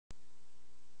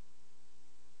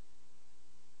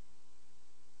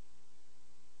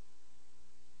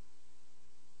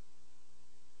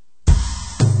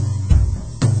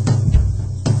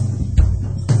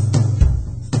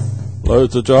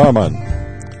Ladies and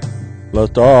gentlemen,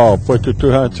 let's all put your two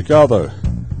hands together.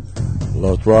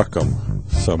 Let's welcome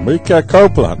Samika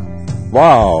Copeland.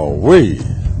 Wow-wee.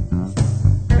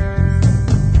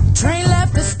 Train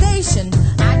left the station,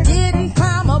 I didn't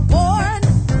climb aboard.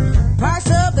 Price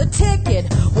of the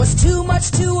ticket was too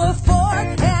much to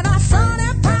afford. And I saw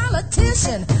that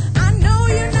politician, I know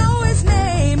you know his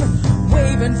name,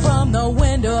 waving from the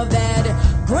window of that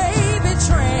gravy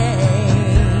train.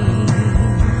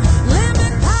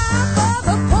 Lemon pie for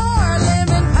the poor,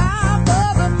 lemon pie for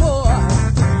the poor.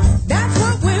 That's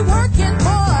what we're working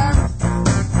for.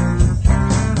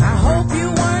 I hope you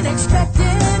weren't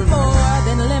expecting more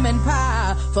than lemon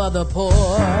pie for the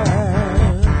poor.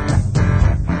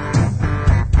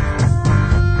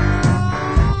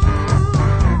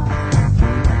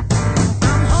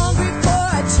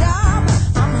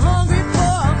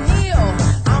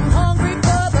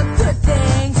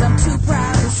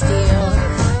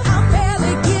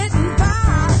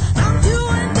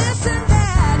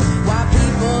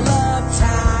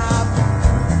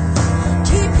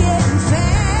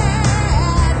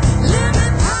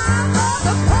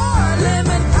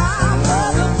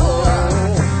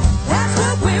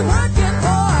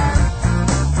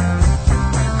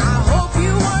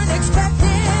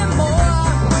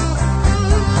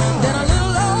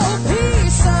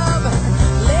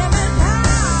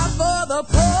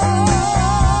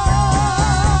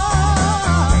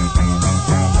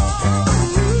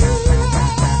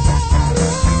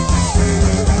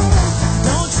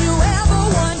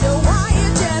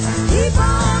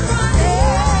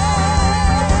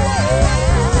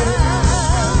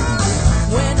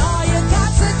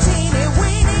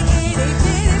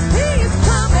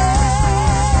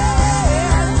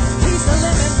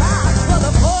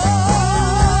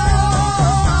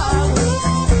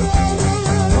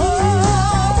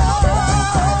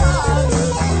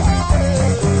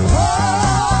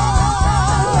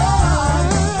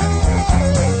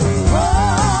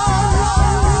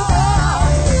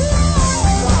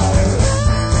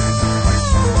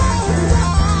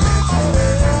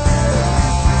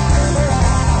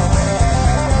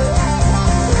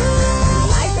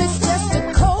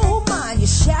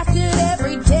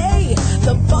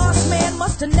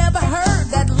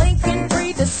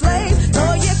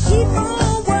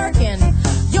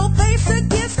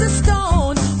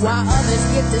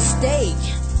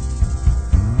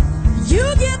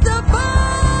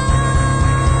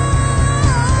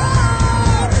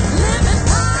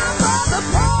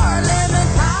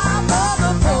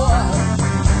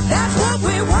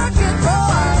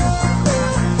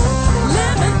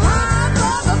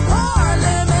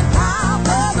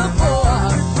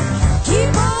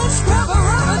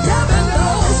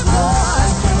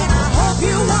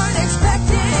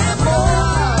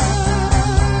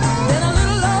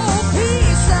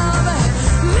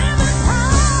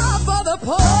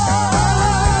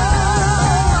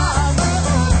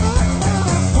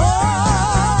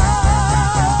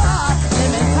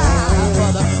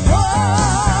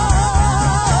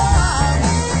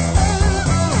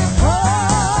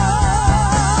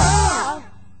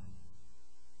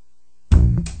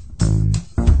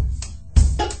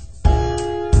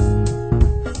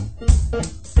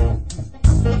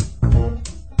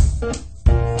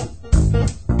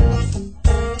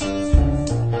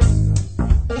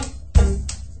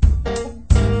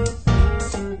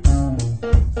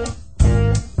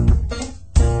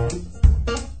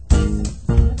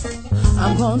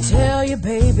 Tell you,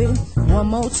 baby, one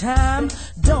more time,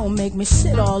 don't make me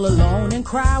sit all alone and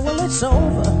cry. Well, it's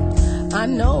over, I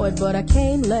know it, but I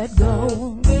can't let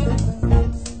go.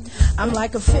 I'm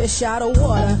like a fish out of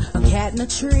water, a cat in a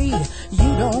tree.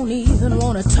 You don't even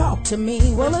want to talk to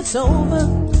me. Well, it's over,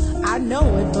 I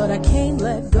know it, but I can't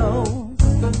let go.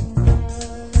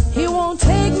 He won't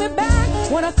take me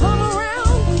back when I come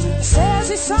around. Says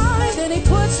he's sorry, then he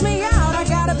puts me out. I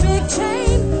got a big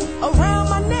chain around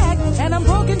my neck, and I'm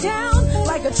broken down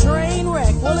like a train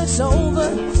wreck. Well, it's over,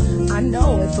 I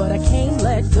know it, but I can't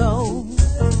let go.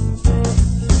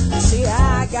 See,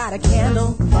 I got a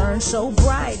candle, burns so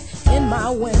bright in my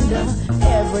window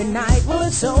every night. Well,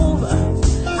 it's over,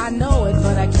 I know it,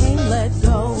 but I can't let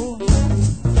go.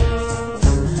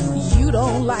 You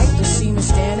don't like to see me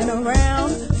standing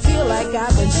around, feel like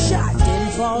I've been shot,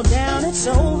 didn't fall down. It's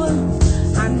over,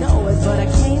 I know it, but I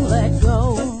can't let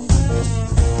go.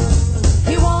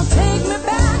 He won't take me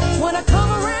back when I come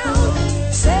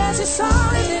around. Says he's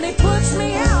sorry, then he puts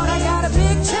me out. I got a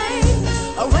big chain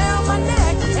around my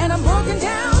neck, and I'm broken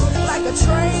down like a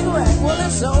train wreck. Well,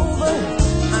 it's over,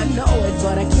 I know it,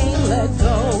 but I can't let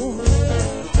go.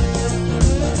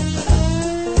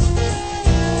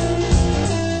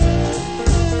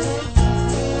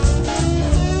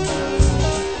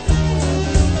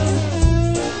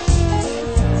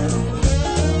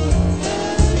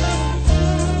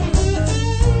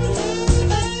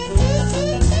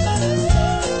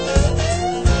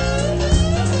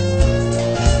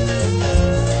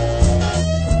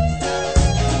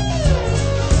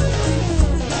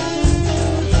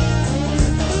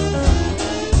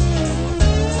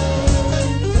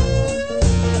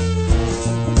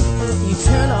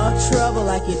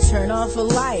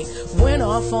 beautiful light went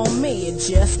off on me. It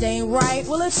just ain't right.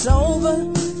 Well, it's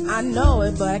over. I know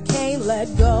it, but I can't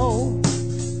let go.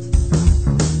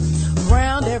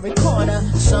 Round every corner,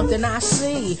 something I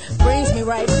see brings me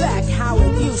right back how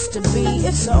it used to be.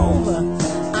 It's over.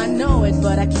 I know it,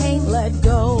 but I can't let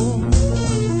go.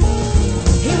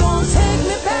 He won't take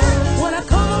me back when I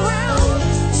come around.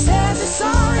 Says he's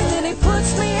sorry, then he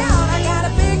puts me out. I got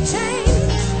a big chain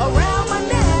around my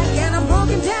neck and I'm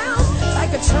broken down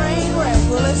like a train wreck.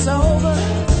 Well, it's over.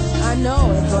 I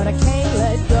know it, but I can't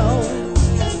let go.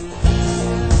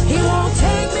 He won't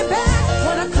take me back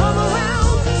when I come around.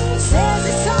 Says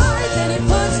he's sorry, then he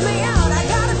puts me out. I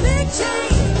got a big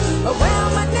chain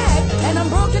around my neck and I'm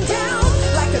broken down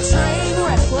like a train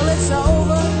wreck. Well, it's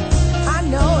over. I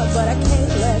know it, but I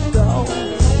can't let go.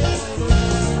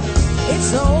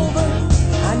 It's over.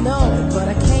 I know it, but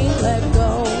I can't let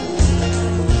go.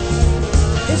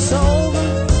 It's over.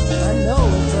 I know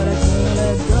it, but I can't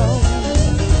let go.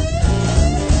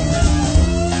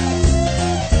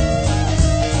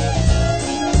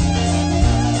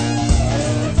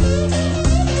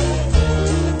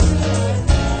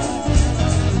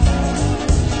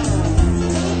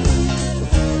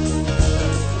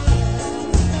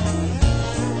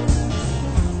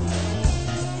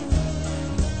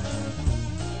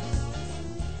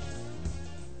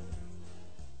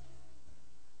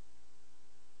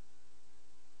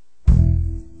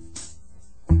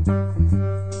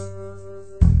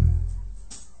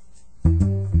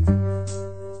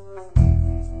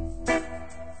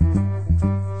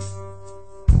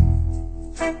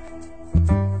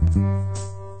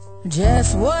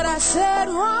 Just what I said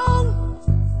wrong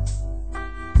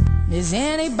is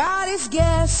anybody's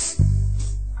guess,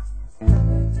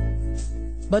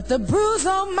 but the bruise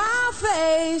on my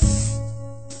face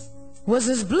was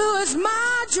as blue as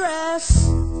my dress.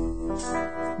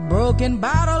 Broken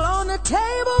bottle on the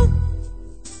table,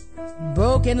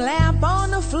 broken lamp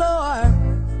on the floor,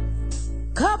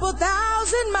 couple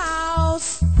thousand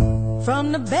miles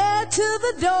from the bed to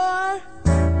the door.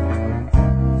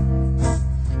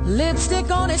 Lipstick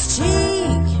on his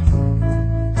cheek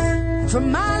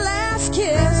from my last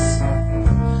kiss.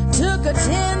 Took a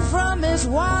 10 from his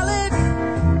wallet,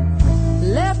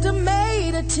 left a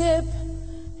maid a tip.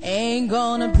 Ain't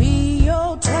gonna be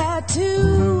your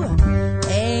tattoo,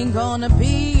 ain't gonna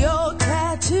be your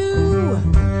tattoo.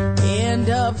 End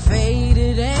up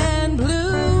faded and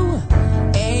blue,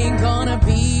 ain't gonna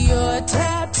be your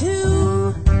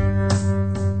tattoo.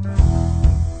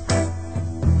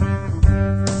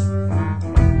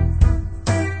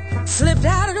 Slipped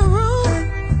out of the room,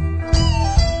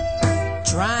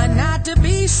 trying not to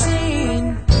be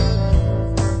seen.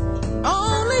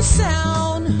 Only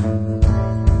sound,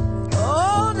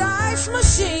 old ice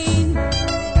machine.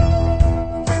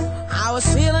 I was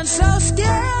feeling so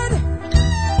scared,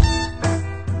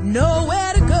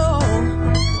 nowhere to go.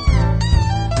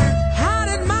 How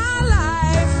did my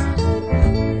life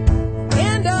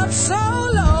end up so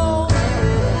low?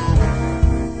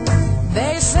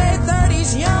 They say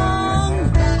 30's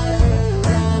young,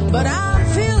 but I'm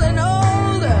feeling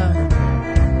older.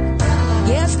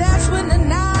 Guess that's when the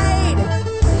night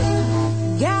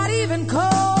got even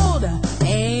cold.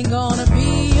 Ain't gonna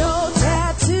be your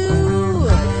tattoo,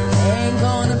 ain't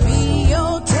gonna be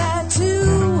your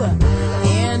tattoo.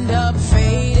 End up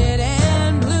faded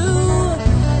and blue,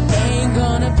 ain't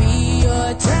gonna be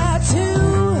your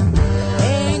tattoo.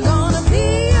 Ain't gonna be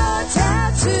your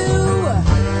tattoo,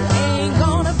 ain't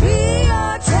gonna be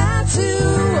your tattoo.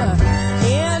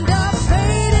 End up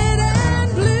faded and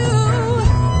blue,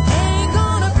 ain't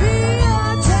gonna be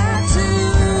your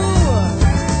tattoo.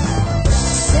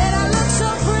 Said I look so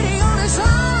pretty on his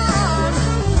arm,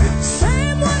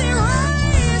 same one he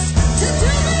raised to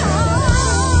do me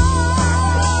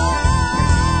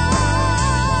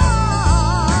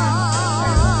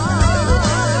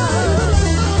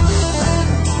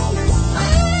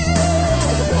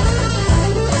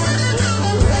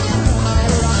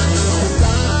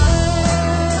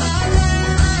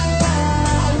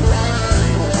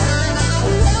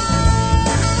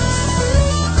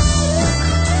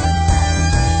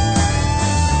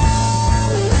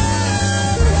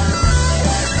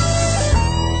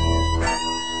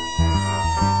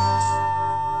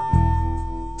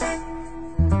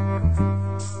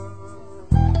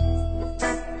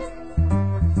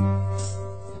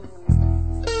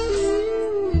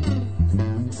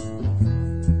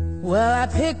Well, I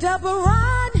picked up a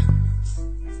ride,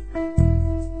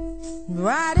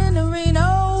 riding to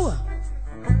Reno.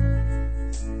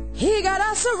 He got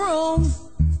us a room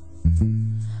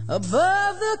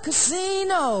above the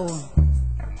casino.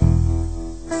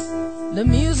 The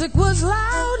music was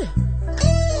loud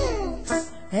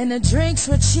and the drinks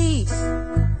were cheap,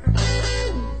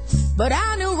 but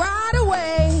I knew right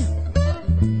away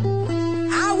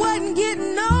I wasn't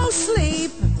getting no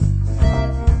sleep.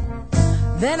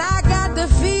 Then I got the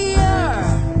fear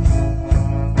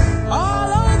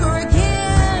all over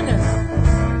again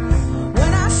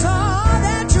when I saw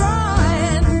that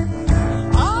drawing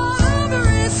all over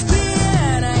his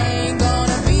skin. Ain't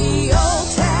gonna be your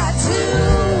tattoo,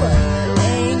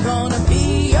 ain't gonna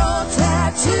be your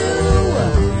tattoo,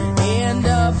 end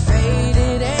up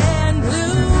faded and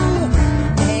blue.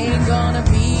 Ain't gonna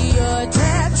be your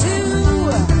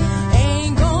tattoo,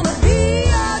 ain't gonna be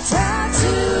your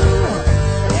tattoo.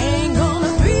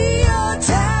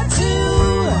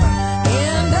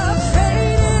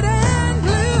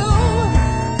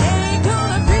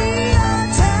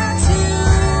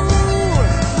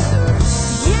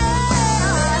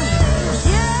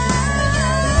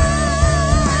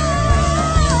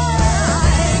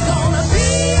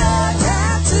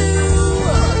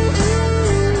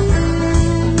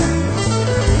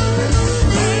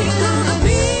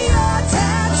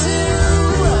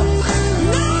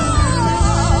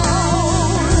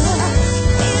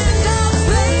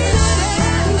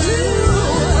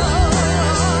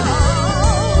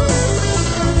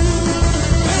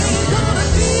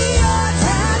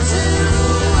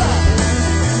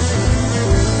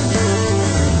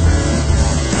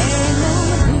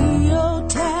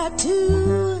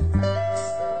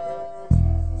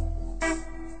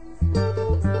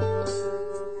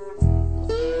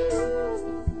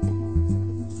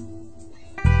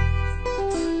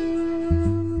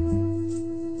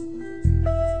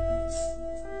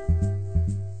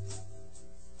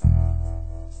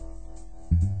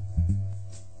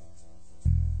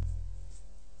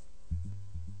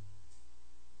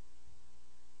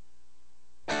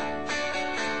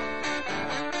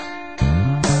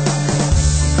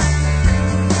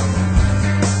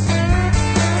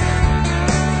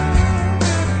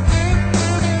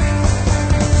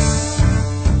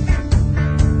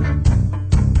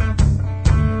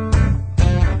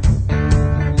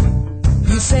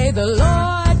 Say the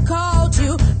Lord called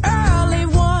you early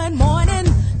one morning,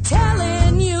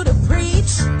 telling you to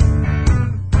preach.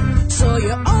 So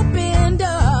you opened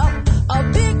up a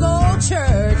big old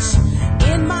church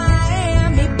in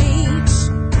Miami Beach.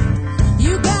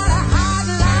 You got a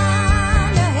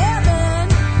hotline to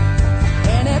heaven,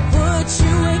 and it puts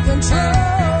you in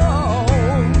control.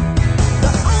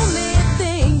 The only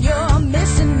thing you're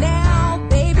missing now,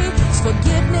 baby, is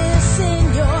forgiveness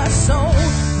in your soul.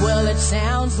 Well, it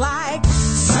sounds like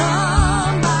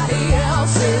somebody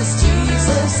else's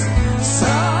Jesus.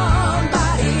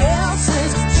 Somebody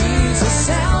else's Jesus.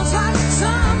 Sounds like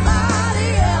somebody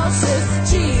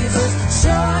else's Jesus.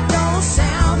 Sure don't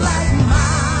sound like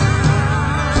mine.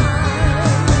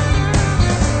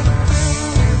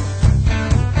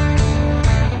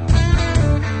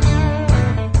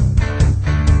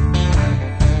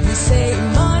 You say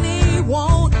money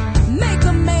won't make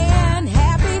a man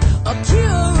happy or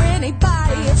cure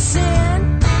anybody of sin.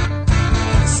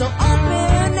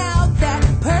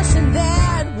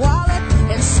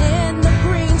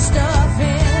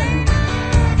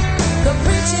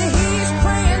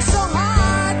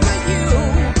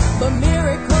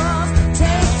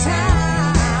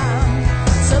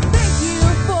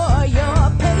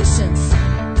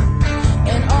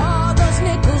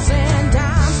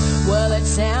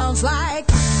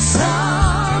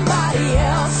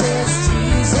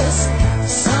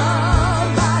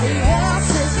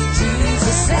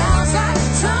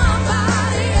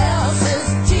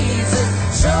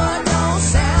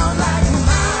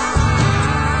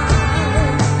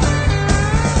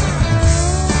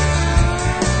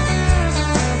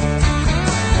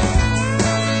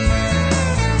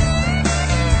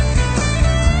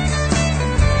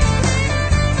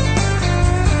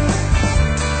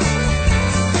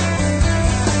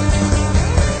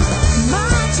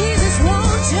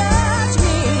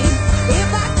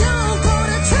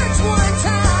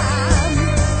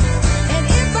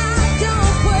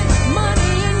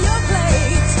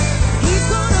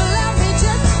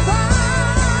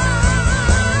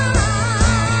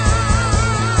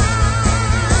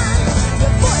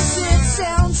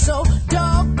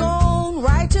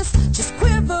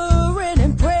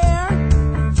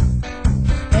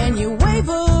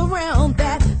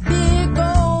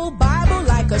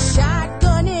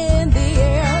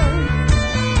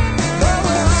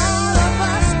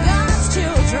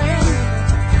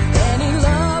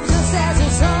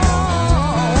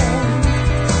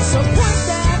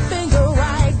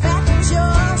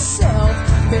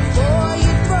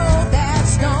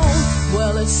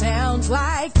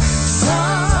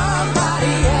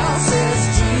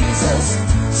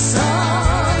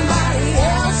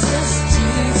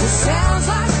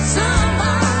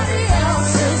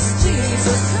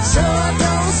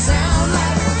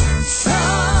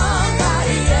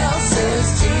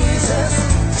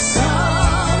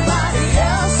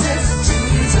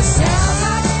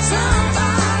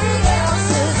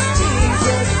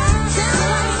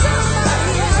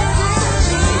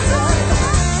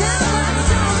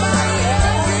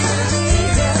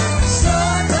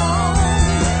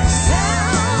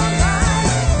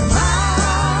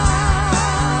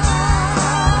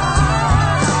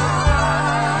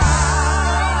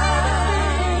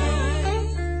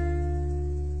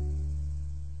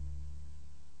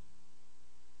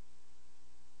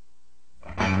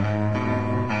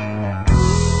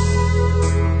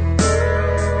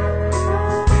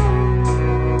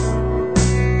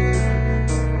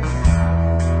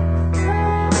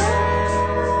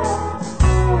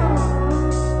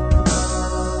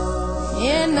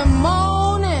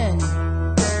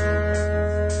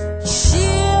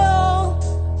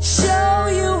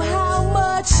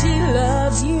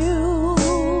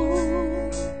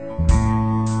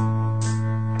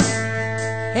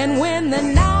 And when the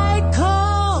night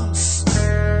comes,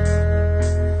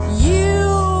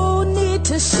 you need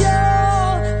to show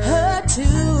her too.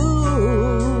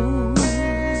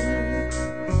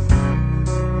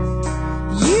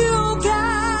 You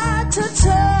got to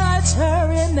touch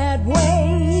her in that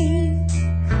way.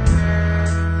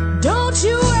 Don't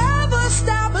you ever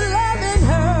stop loving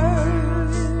her.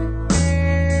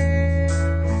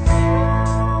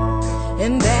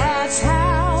 And that's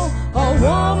how a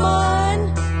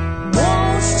woman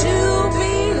wants to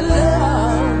be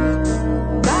loved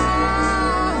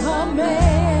by her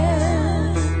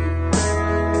man.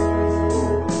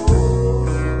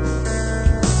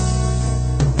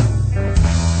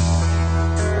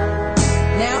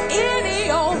 Now any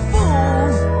old fool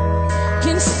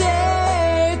can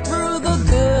stay through the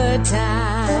good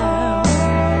times,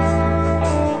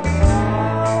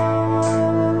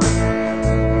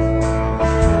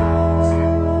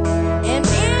 and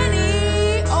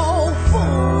any old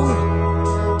fool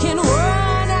can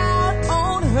run out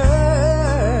on her.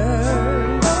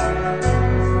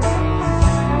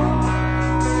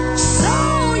 So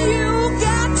you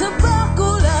got to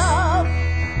buckle up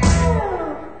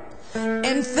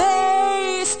and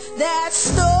face that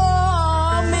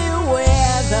stormy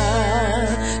weather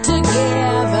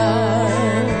together.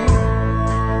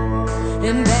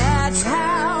 And that's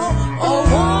how a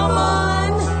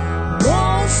woman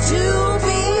wants to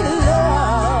be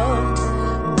loved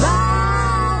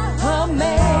by her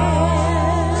man.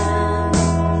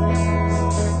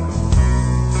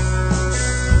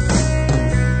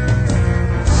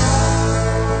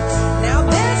 Now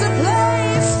there's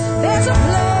a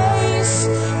place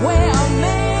where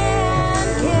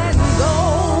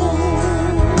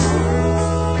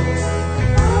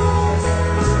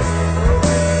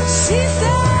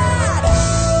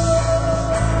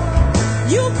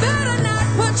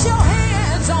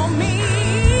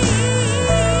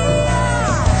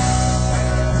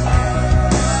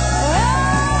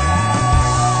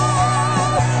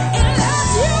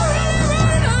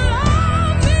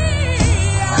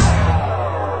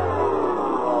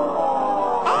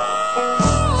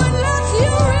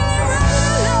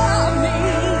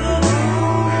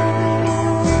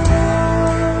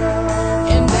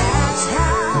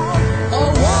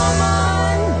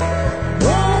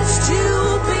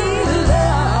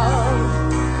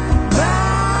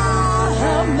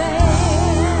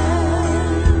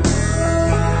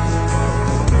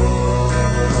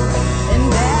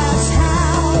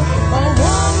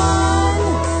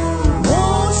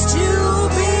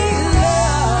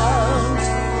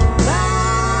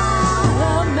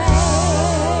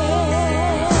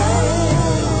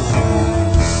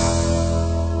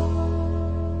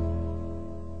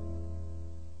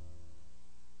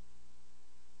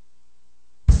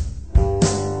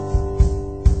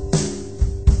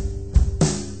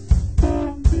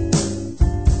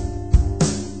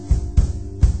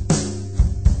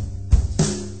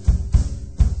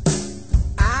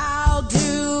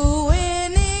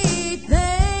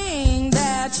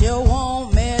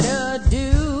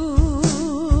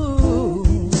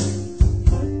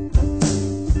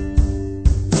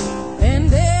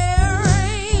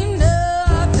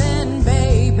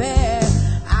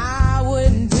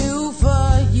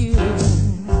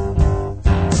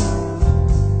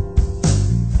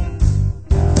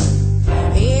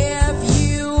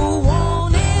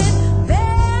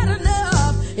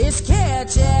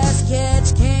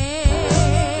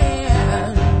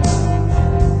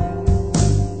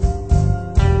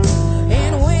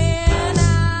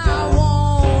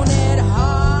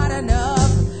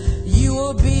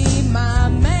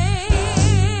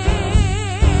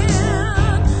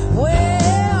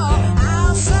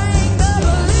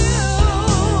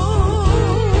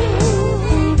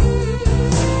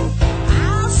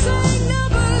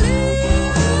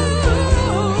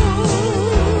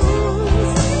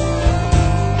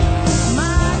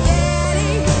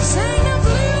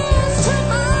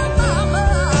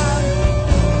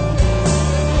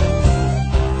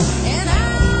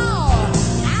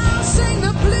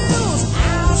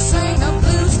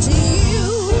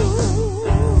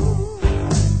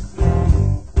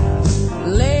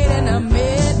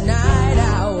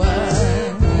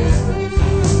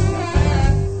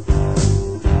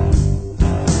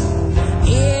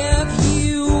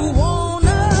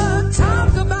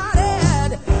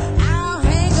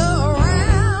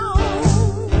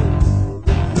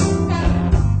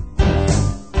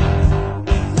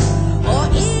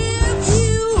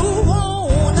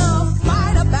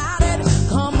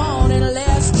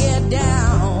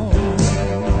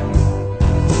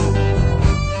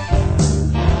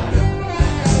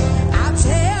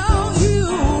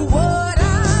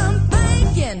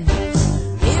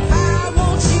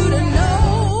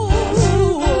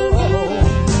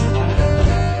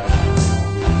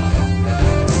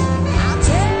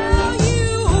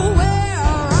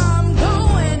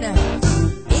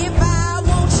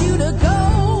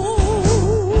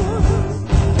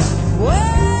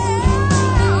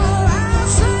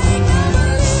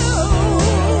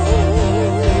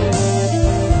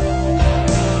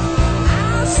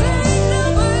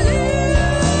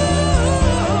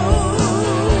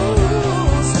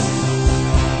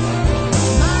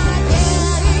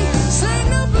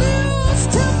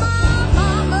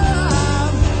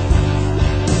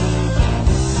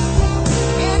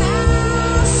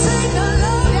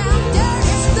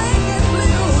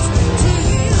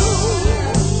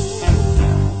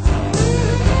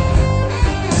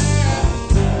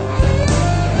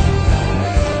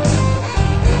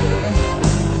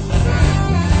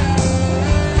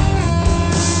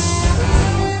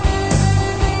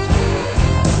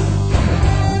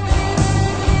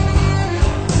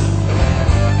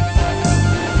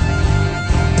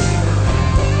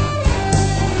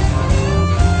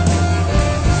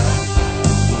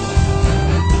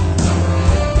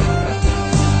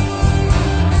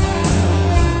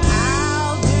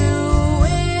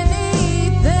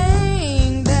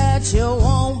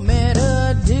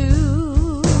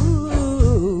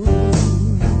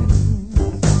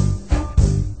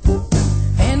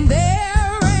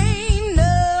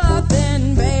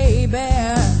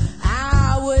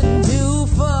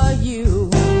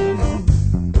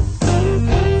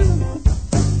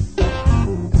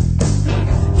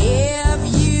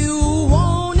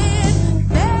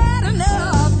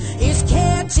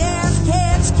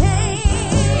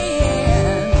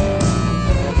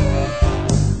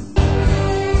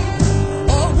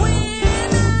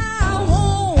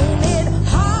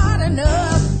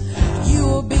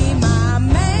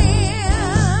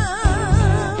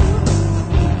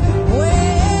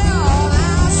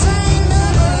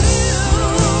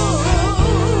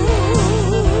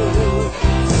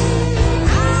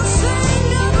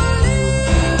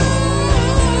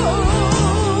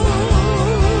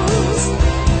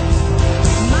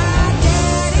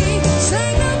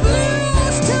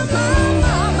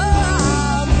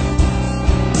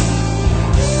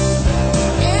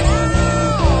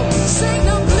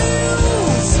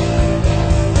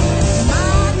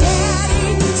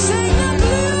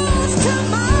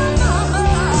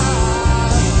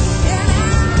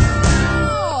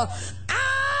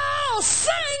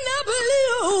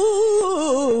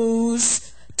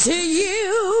to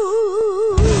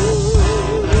you.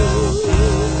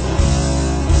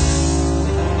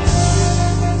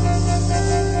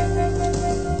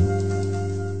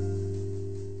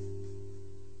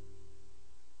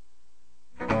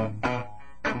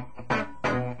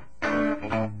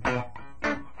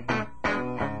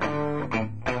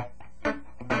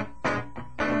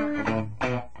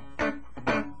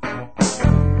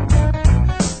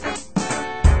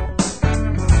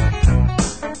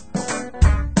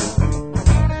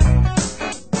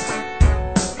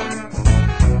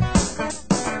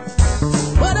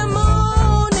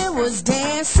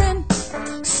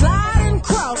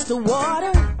 The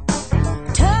water,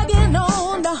 tugging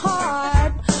on the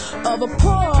heart of a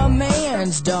poor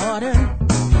man's daughter.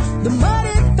 The mud,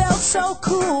 it felt so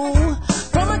cool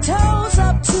from her toes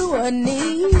up to her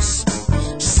knees.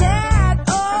 Sad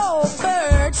old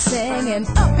bird singing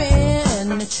up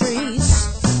in the trees.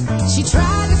 She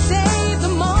tried to save the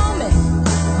moment,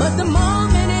 but the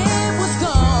moment it was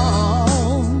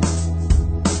gone.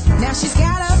 Now she's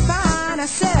gotta find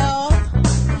herself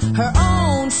her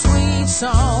own sweet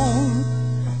song.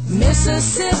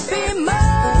 Mississippi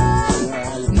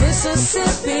mud,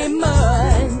 Mississippi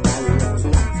mud.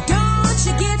 Don't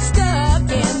you get stuck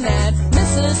in that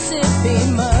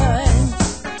Mississippi mud.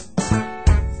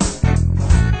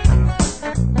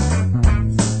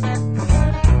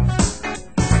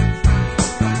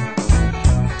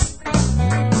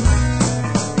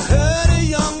 Heard a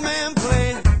young man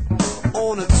play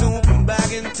on a tune from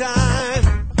back in time,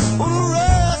 on a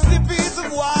rusty piece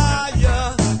of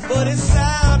wire, but it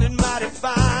sounded mighty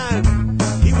fine.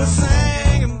 He was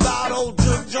singing about old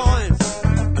juke joints,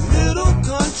 a little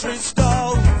country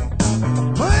store,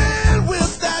 playing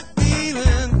with that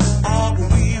feeling. Oh,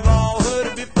 we've all heard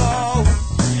it before.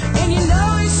 And you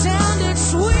know he sounded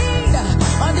sweet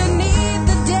underneath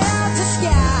the Delta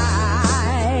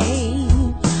sky,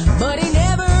 but he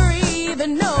never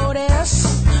even noticed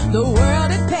the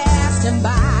world had passed him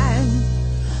by.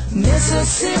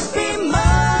 Mississippi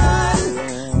mud,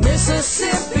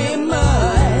 Mississippi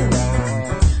mud.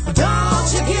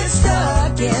 Don't you get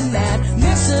stuck in that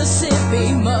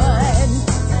Mississippi mud.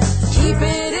 Keep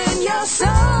it in your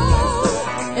soul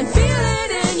and feel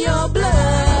it in your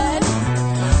blood.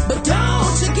 But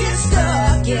don't you get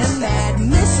stuck in that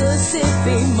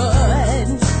Mississippi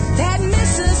mud. That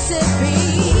Mississippi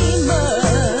mud.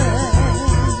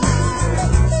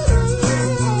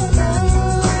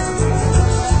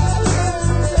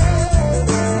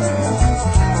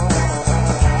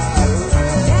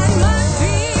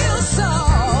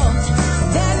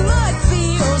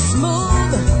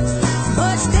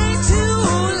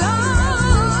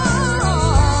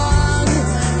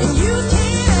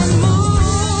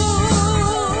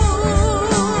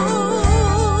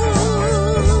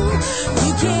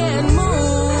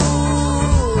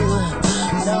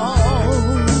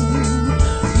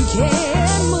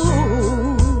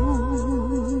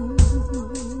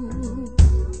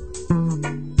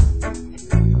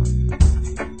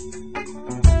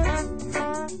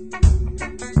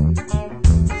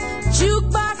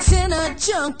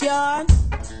 Junkyard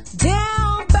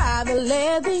down by the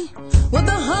levee with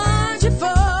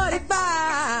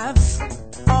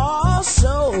 145, all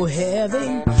so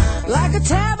heavy, like a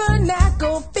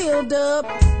tabernacle filled up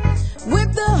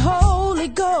with the Holy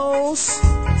Ghost,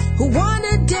 who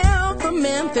wandered down from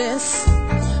Memphis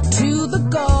to the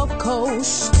Gulf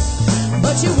Coast.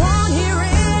 But you won't hear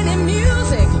any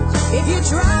music if you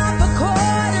drop a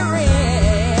quarter in.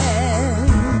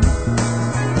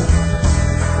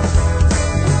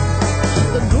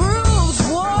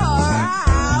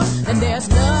 There's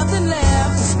nothing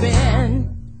left to spend.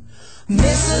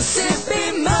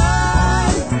 Mississippi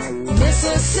mud,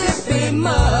 Mississippi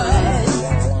mud.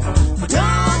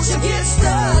 Don't you get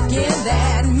stuck in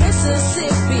that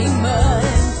Mississippi mud.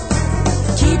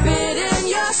 Keep it in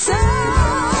your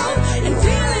soul and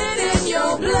feel it in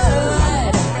your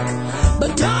blood.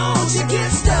 But don't you get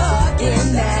stuck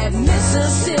in that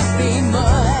Mississippi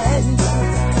mud.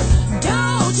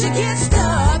 Don't you get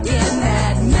stuck in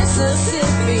that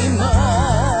Mississippi mud.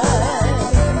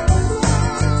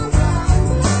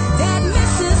 That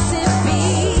Mississippi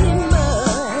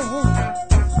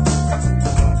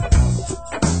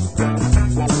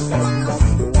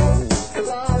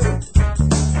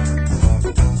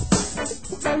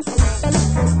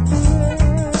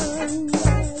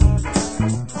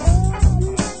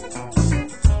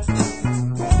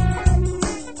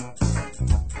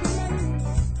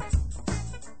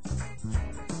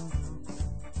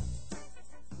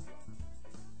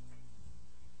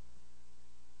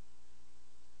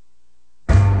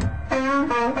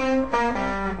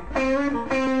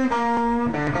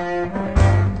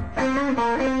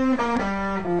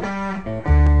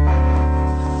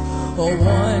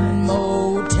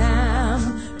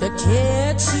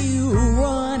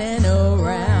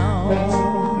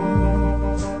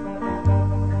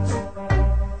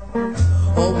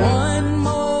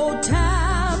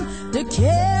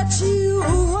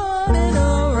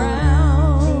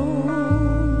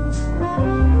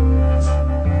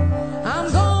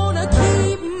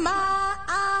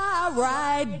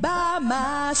by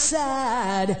my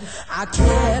side. I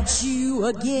catch you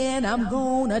again, I'm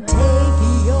gonna take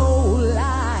your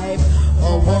life.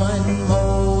 One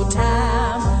more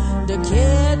time to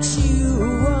catch you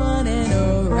running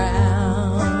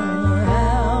around.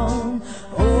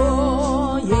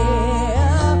 Oh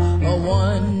yeah,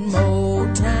 one more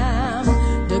time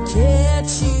to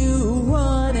catch you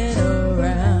running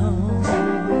around.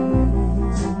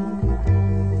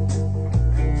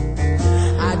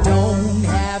 I don't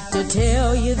have to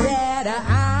tell you that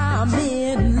I'm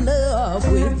in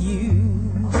love with you.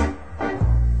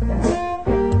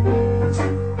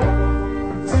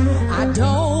 I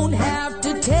don't have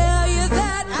to tell you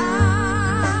that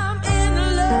I'm in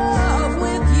love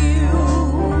with you.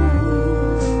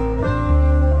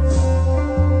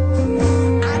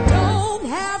 I don't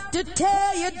have to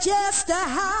tell you just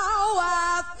how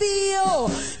I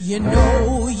feel. You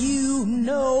know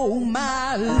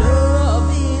my love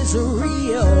is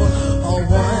real.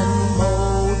 One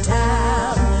more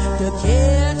time to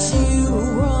catch you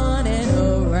running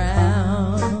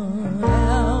around.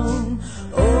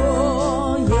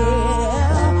 Oh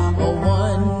yeah,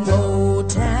 one more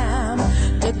time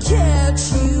to catch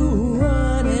you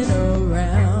running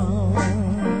around.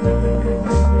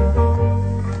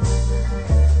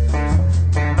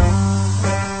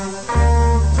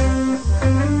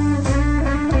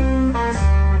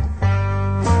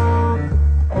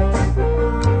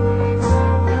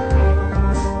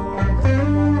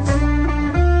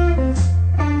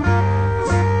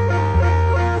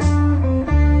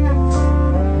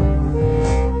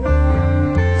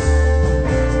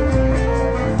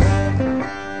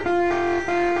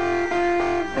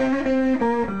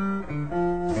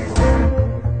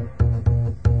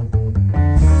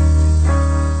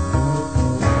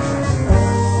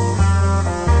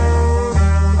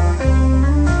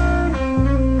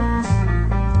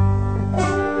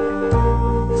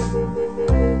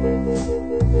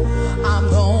 I'm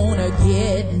gonna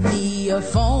get me a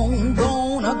phone,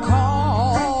 gonna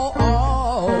call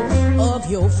all of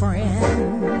your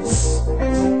friends.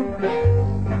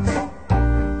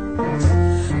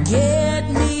 Get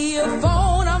me a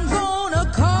phone, I'm gonna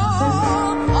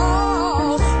call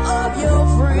all of your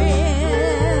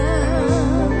friends.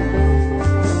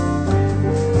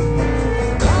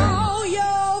 Call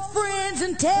your friends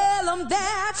and tell them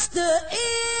that's the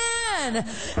end.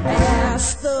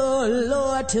 Ask the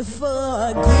Lord to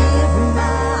forgive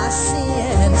my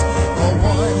sins.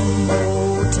 One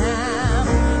more time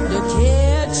to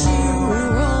catch you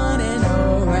running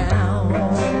around.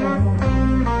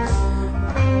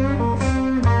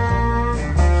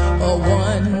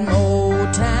 One more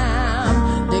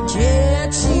time to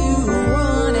catch you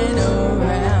running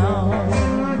around.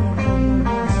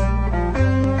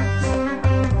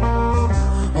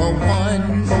 One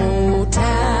more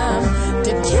time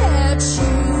to catch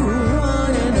you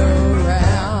running around.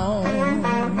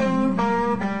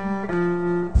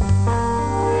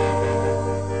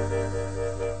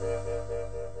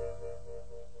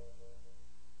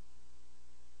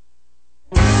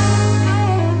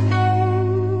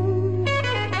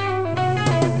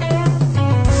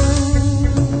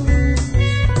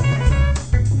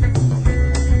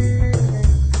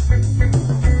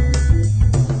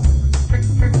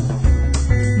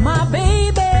 My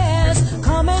baby's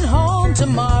coming home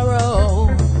tomorrow.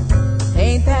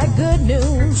 Ain't that good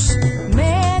news?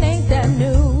 Man, ain't that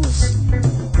news?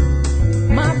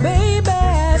 My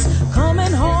baby's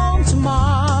coming home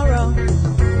tomorrow.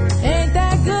 Ain't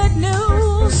that good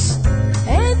news?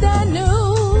 Ain't that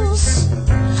news?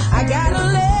 I got a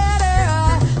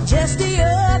letter just the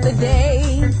other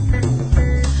day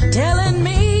telling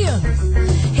me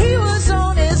he was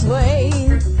on his way.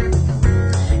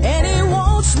 And he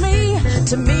wants me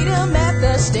to meet him at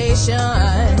the station.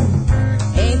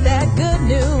 Ain't that good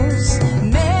news?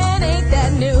 Man, ain't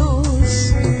that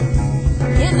news?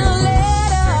 In the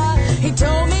letter, he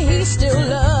told me he still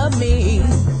loved me.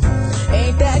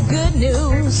 Ain't that good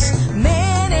news?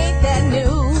 Man, ain't that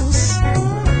news?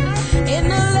 In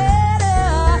the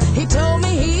letter, he told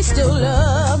me he still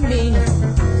loved me.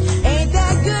 Ain't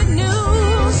that good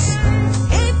news?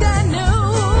 Ain't that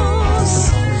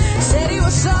news? Said he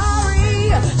was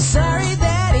sorry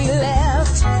that he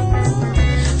left.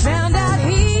 Found out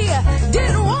he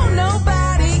didn't want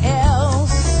nobody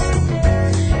else.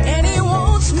 And he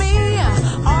wants me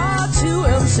all to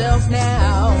himself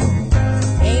now.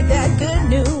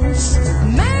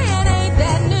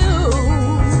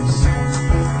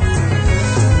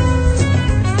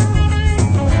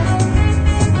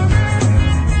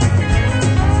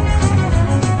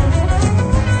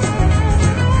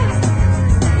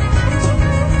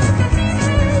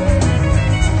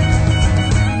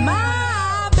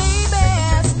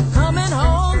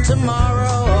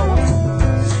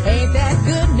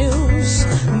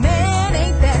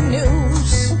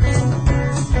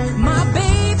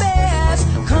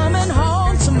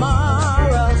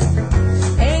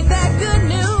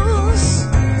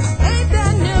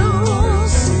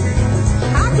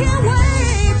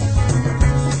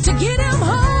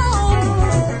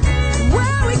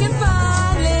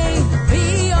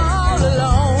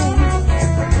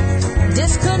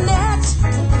 disconnect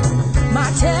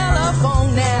my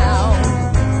telephone now.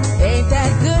 Ain't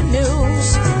that good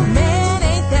news? Man,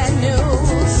 ain't that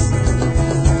news?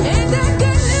 Ain't that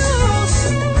good news?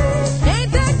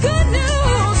 Ain't that good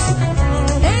news?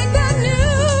 Ain't that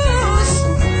news?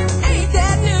 Ain't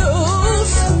that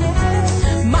news?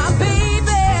 My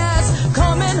baby's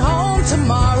coming home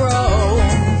tomorrow.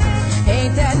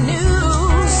 Ain't that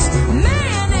news?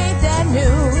 Man, ain't that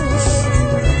news?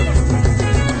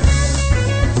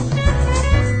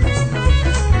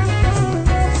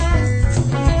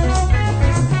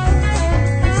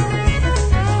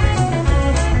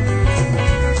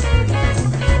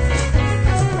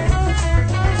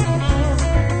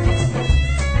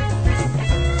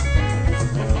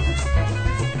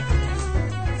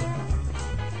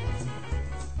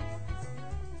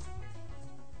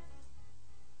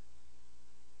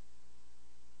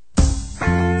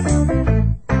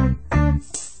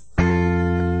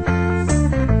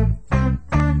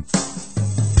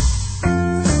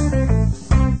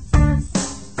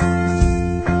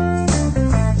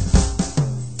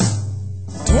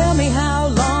 Tell me how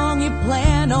long you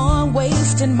plan on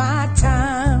wasting my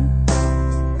time.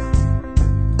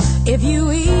 If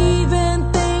you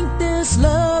even think this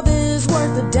love is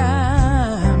worth a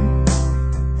dime.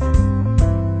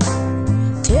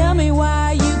 Tell me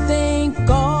why you think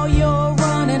all you're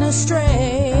running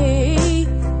astray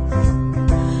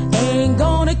ain't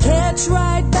gonna catch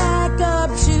right back up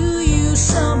to you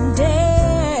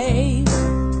someday.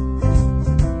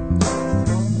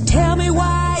 Tell me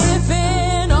why, if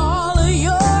in all of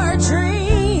your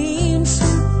dreams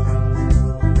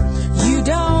you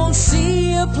don't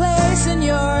see a place in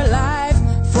your life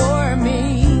for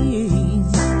me.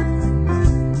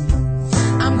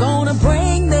 I'm gonna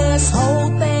bring this whole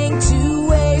thing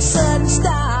to a sudden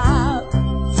stop.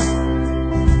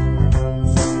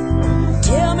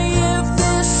 Tell me if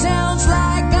this sounds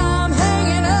like I'm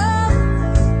hanging up.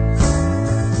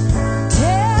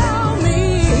 Tell me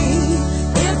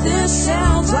if this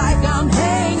sounds like I'm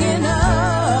hanging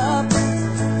up.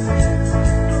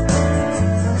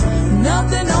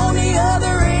 Nothing on the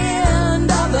other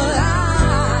end of the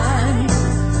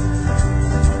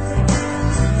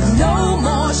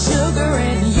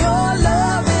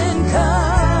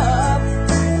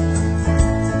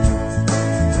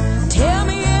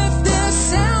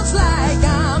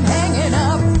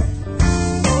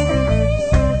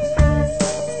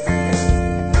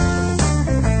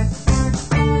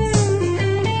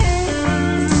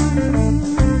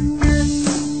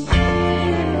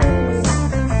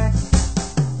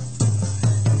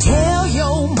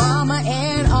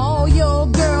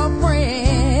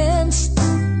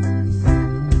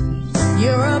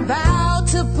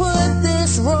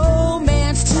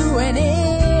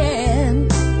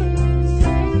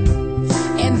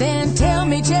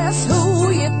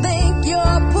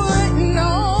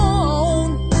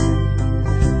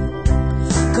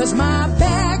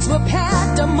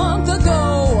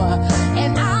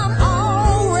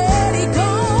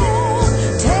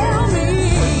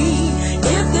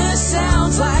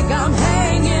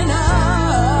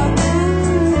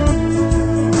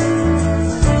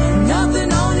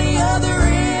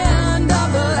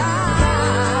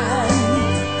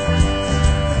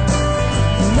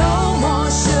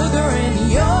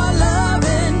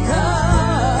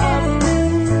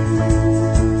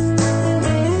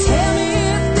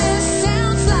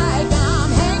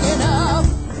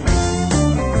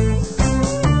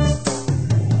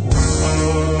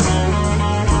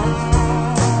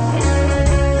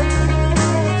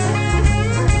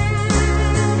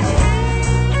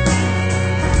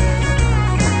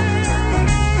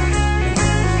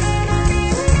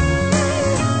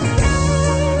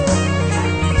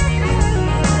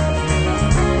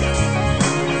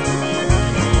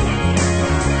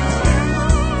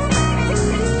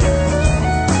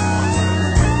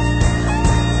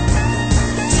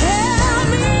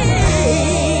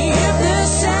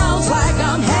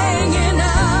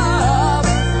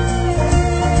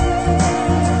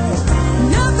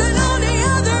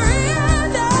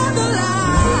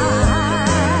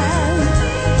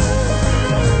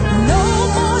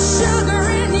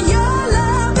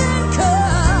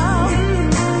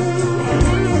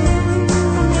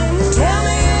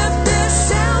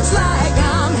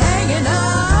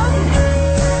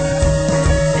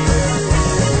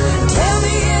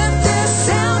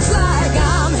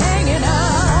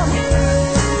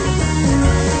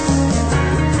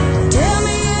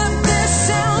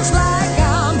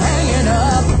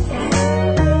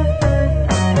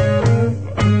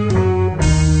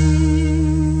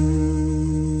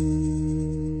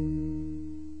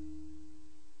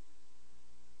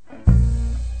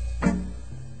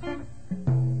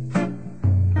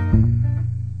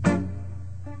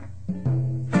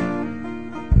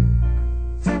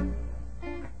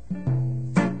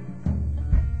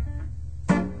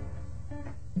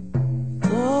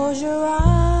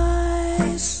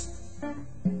eyes,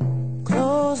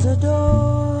 close the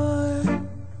door.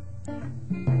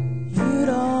 You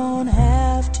don't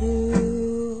have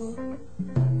to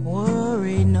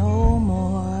worry no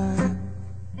more,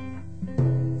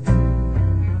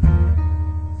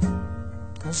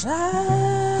 'cause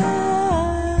I'll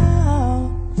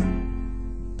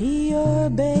be your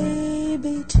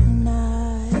baby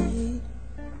tonight.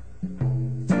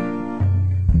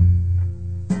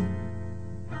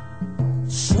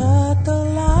 Shut the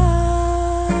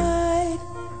light,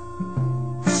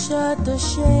 shut the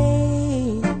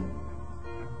shade.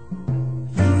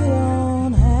 You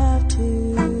don't have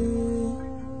to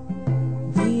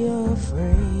be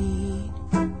afraid,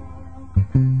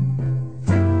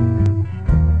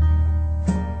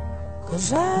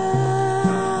 'cause I'll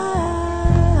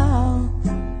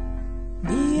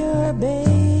be your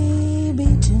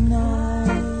baby tonight.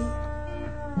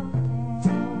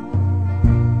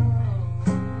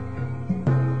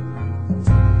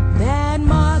 That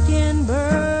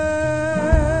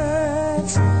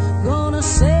mockingbird's gonna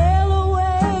sail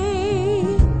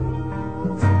away.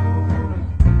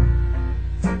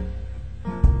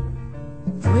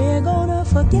 We're gonna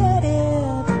forget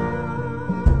it.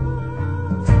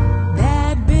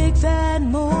 That big fat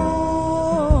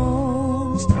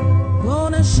moon's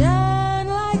gonna shine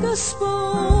like a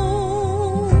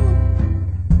spoon,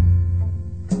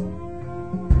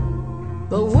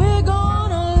 but we're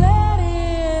gonna let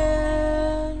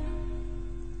it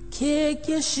kick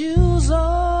your shoes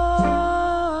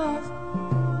off.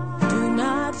 Do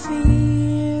not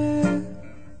fear.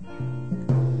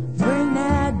 Bring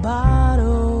that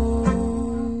bottle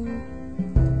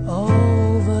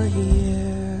over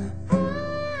here,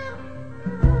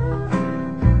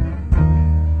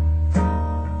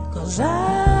 'cause I'll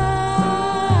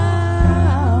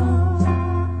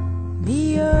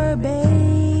be your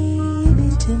baby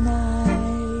tonight.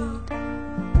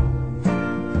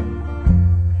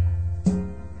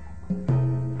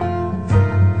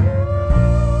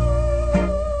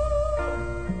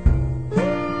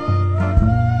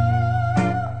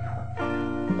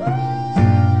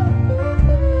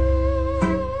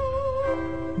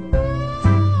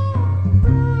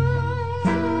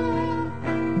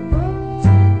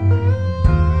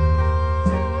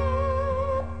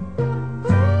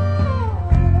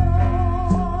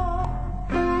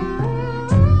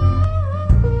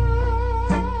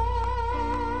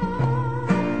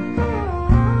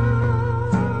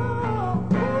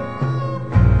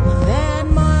 That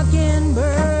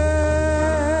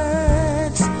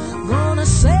mockingbird's gonna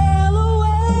sail away.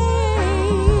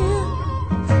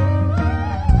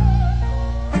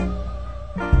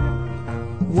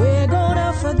 We're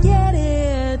gonna forget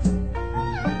it.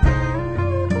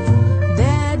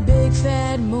 That big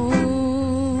fat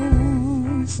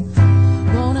moon's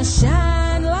gonna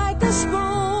shine like a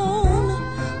spoon,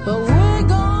 but we're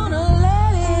gonna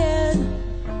let it.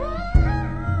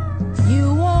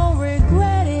 You won't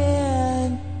regret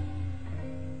it.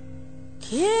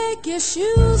 Kick your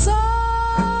shoes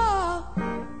off.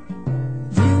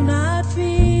 Do not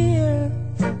fear.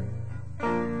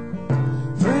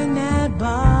 Bring that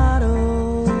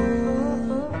bottle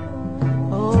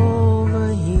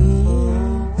over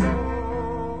here,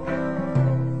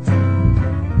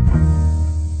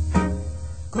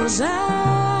 'cause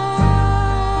I'll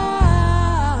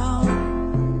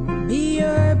be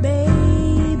your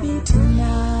baby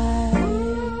tonight.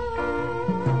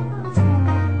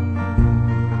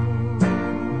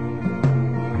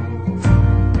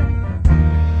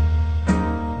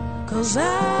 'Cause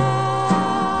I'll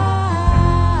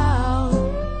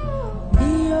be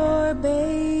your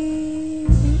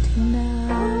baby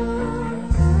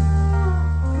tonight.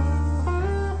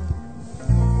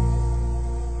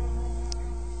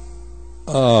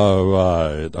 All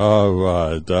right.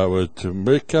 That was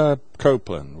Tamika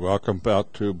Copeland. Welcome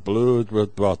back to Blues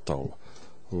with Vato.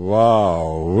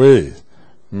 Wow-wee.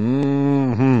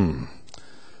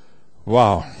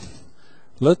 Wow.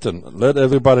 Listen, let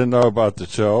everybody know about the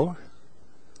show.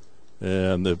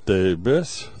 And if they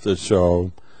miss the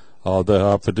show, all they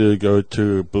have to do is go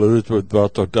to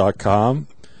blueswithvato.com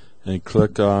and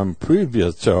click on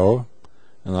previous show,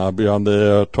 and I'll be on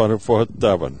there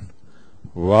 24/7.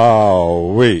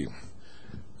 Wow-wee.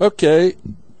 Okay,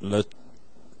 let's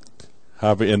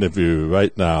have an interview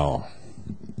right now.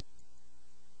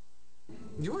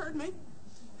 You heard me.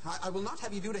 I will not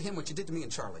have you do to him what you did to me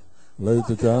and Charlie. Ladies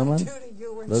and gentlemen,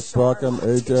 let's welcome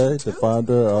AJ, the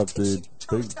founder of the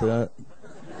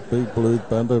Big Blues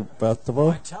Bender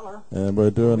Festival. And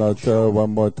we're doing our show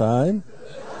one more time.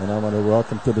 And I want to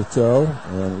welcome to the show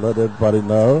and let everybody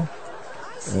know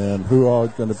and who all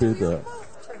is going to be there.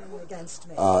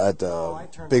 At the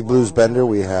Big Blues Bender,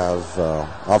 we have,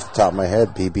 off the top of my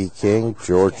head, B.B. King,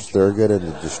 George Thorogood and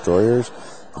the Destroyers,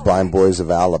 the Blind Boys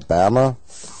of Alabama,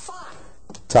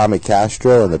 Tommy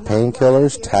Castro and the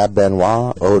Painkillers, Tab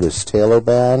Benoit, Otis Taylor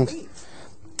Band,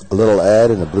 Little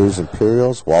Ed and the Blues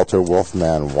Imperials, Walter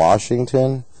Wolfman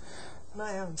Washington,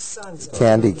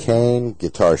 Candy Kane,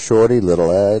 Guitar Shorty,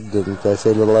 Little Ed, didn't I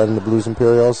say Little Ed and the Blues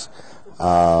Imperials?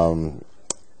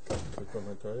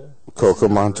 Coco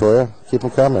Montoya, keep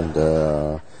them coming.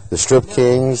 The Strip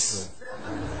Kings.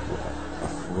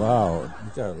 Wow,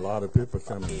 you got a lot of people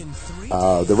coming.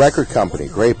 The Record Company,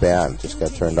 great band, just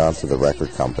got turned on to the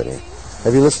Record Company.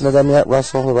 Have you listened to them yet,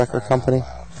 Russell, the Record Company?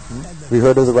 Have you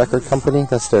heard of the Record Company?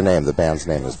 That's their name. The band's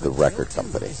name is the Record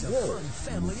Company.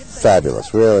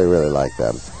 Fabulous. Really, really like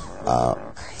them.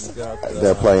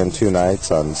 They're playing 2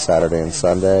 nights on Saturday and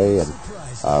Sunday, and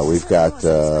we've got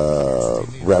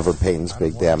Reverend Peyton's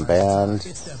Big Damn Band.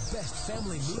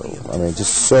 So, I mean,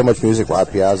 just so much music. Rod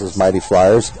Piazza's Mighty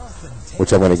Flyers,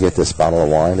 which I'm going to get this bottle of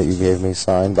wine that you gave me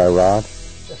signed by Rod.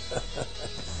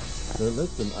 Now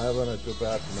listen, I want to go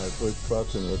back to my first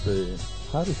question would be,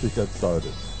 how did you get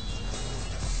started?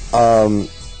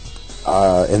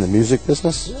 In the music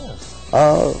business?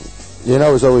 Yeah. You know,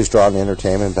 I was always drawn to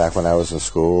entertainment. Back when I was in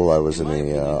school, I was in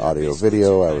the audio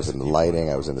video, I was in the lighting,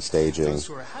 I was in the staging.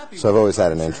 So I've always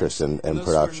had an interest in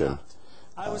production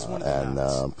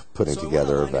and putting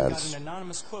together events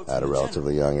at a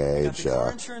relatively young age.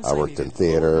 I worked in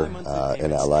theater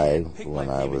in L.A. when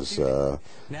I was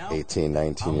 18,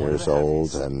 19 years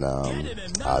old, and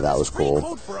that was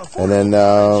cool. And then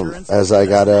as I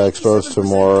got exposed to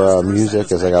more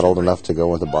music, as I got old enough to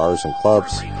go into bars and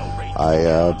clubs,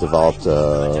 I developed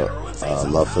a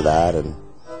love for that. And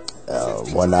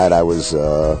one night I was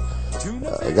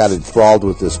I got enthralled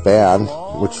with this band,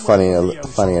 which funny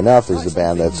enough is the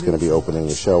band that's going to be opening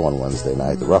the show on Wednesday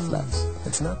night, the Roughnecks.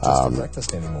 It's not just for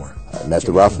breakfast anymore. I met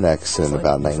the Roughnecks in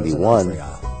about 91,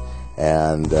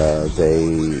 and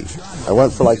I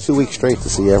went for like 2 weeks straight to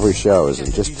see every show,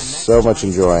 and just so much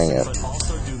enjoying it.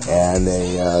 And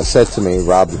they said to me,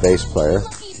 Rob, the bass player,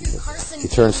 he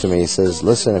turns to me, he says,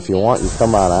 listen, if you want, you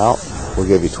come on out, we'll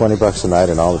give you $20 a night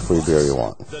and all the free beer you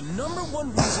want.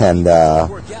 And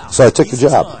so I took the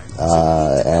job,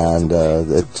 and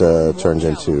it turned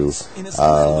into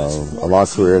a long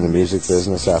career in the music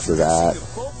business. After that,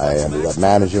 I ended up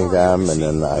managing them, and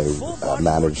then I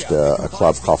managed a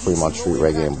club called Fremont Street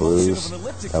Reggae and Blues.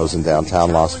 That was in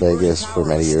downtown Las Vegas for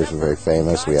many years. We were very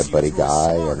famous. We had Buddy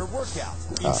Guy and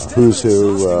Who's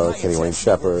Who, Kenny Wayne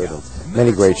Shepherd, and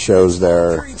many great shows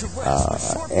there,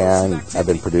 and I've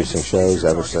been producing shows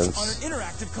ever since.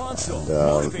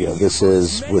 And, this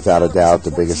is, without a doubt,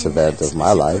 the biggest event of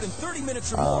my life,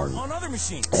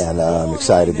 and I'm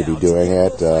excited to be doing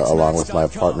it along with my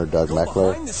partner Doug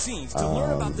Meckler.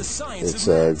 It's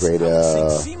a great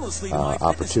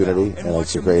opportunity, and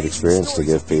it's a great experience to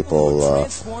give people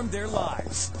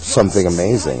something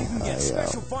amazing.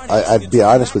 I'd be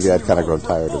honest with you, I'd kind of grown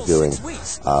tired of doing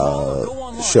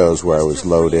shows where I was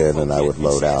load in and I would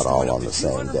load out all on the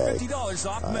same day.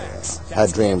 I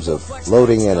had dreams of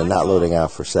loading in and not loading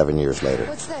out for 7 years later.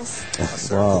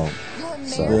 Wow.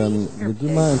 So then, would you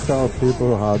mind telling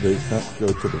people how they can go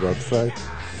to the website?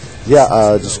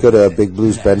 Yeah, just go to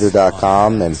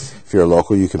bigbluesbender.com, and if you're a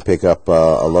local, you can pick up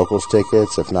a locals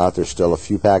tickets. If not, there's still a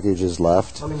few packages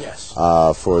left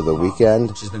for the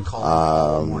weekend.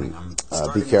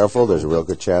 Be careful. There's a real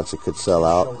good chance it could sell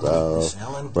out.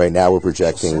 Right now, we're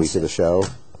projecting week of the show.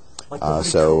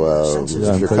 So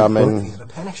if you're coming,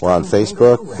 we're on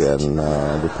Facebook, and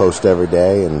we post every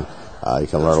day, and you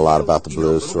can learn a lot about the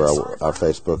blues through our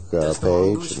Facebook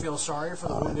page.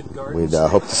 We'd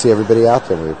hope to see everybody out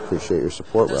there, and we appreciate your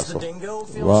support, Russell.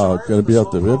 Wow, it's going to be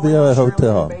at the Riviera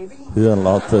Hotel here in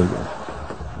Las Vegas.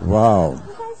 Wow.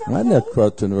 My next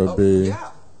question would be,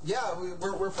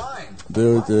 we're fine.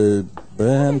 there's a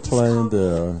band playing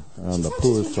there on the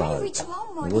pool side.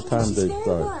 What time do they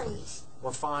start?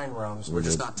 We're fine, Rose. We're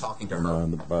just not talking to her.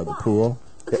 By the pool?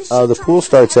 The pool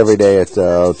starts every day at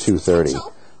 2:30.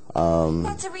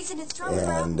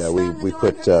 And we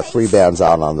put 3 bands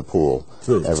out on the pool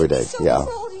every day. Yeah,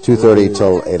 2:30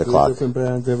 till 8 o'clock. Different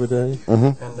bands every day.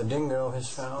 Mm-hmm. And the Dingo has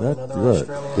found That's another good.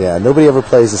 Australian. Yeah, nobody ever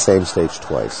plays the same stage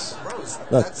twice.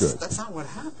 That's good. That's not what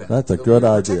happened. That's a good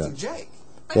idea. Protecting Jake.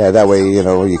 Yeah, that way,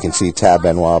 you can see Tab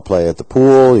Benoit play at the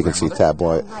pool, you can see Tab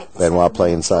Benoit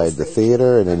play inside the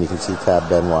theater, and then you can see Tab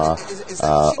Benoit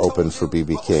open for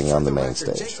B.B. King on the main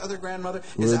stage.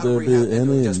 Will there be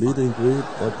any meet and greet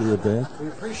at the event?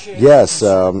 Yes,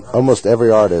 almost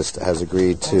every artist has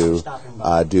agreed to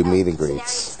do meet and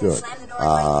greets. Good.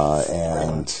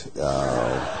 and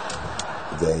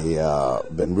they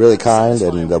been really kind,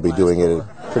 and they'll be doing it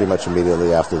pretty much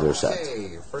immediately after their set.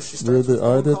 Will the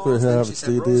artists will have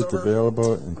CDs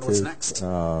available in case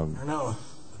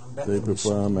they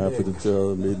perform after the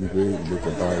show, meet and greet, and we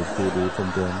can buy a CD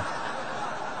from them?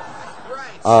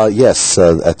 Yes,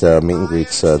 at the meet and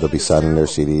greets, they'll be signing their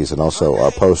CDs, and also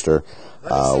our poster.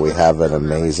 We have an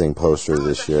amazing poster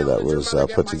this year that was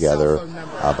put together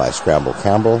by Scramble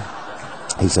Campbell.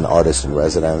 He's an artist in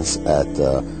residence at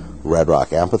Red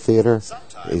Rock Amphitheater.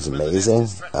 He's amazing.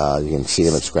 You can see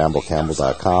him at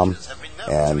scramblecampbell.com.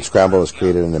 And Scramble has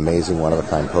created an amazing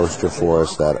one-of-a-kind poster for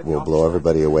us that will blow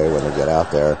everybody away when they get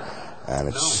out there. And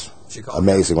it's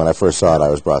amazing. When I first saw it, I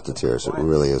was brought to tears. It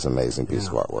really is an amazing piece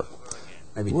of artwork.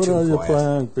 What are your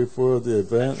plans before the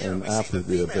event and after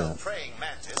the event?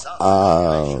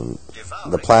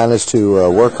 The plan is to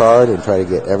work hard and try to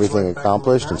get everything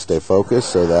accomplished and stay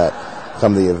focused so that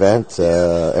come the event,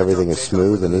 everything is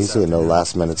smooth and easy and no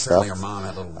last-minute stuff.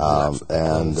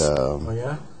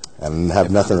 And have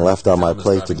nothing left on my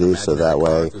plate to do, so that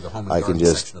way I can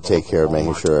just take care of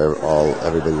making sure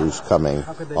everybody who's coming,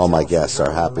 all my guests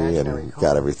are happy and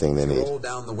got everything they need.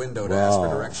 Down the window to ask for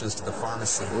directions to the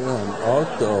pharmacy. Yeah, and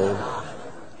also,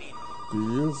 do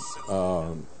you,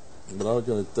 what I was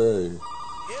going to say,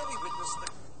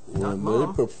 when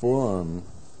they perform...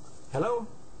 Hello?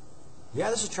 Yeah,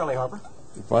 this is Charlie Harper.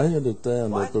 If I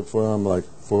understand, they perform like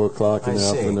 4 o'clock in the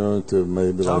afternoon to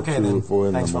maybe like 2 or 4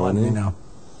 in the morning.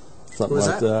 Something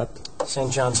like that.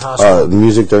 St. John's Hospital.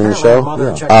 Music during the show?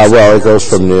 Yeah. Well, it goes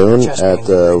from noon at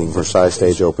Versailles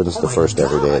Stage opens the first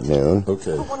every day at noon.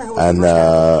 Okay. And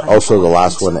also the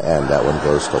last one to end, that one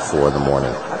goes till 4 in the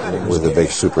morning with a big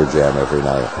super jam every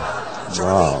night.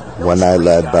 Wow. One night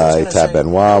led by Tab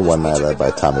Benoit, one night led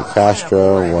by Tommy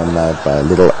Castro, one night by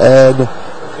Little Ed,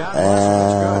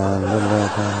 and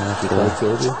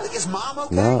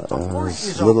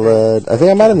Little Ed. I think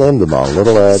I might have named them all.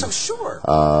 Little Ed,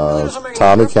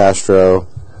 Tommy Castro,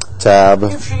 Tab,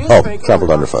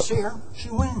 Trampled Underfoot.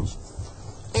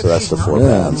 So that's the 4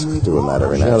 bands doing that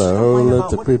every night. Got a whole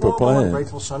list of people playing.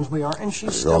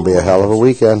 It's going to be a hell of a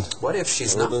weekend. What if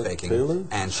she's not faking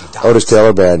and she dies? Otis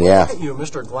Taylor Band, yeah. Look at you,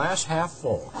 Mr. Glass Half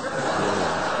Full.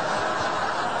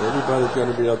 Everybody's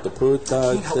going to be at the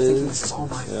poolside stage. This is all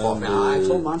my fault, man. I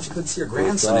told Mom she couldn't see her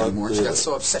grandson anymore. She got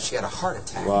so upset she had a heart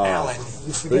attack. Wow. Alan,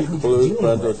 you forget who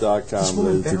BigBluesBundle.com,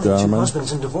 ladies and gentlemen.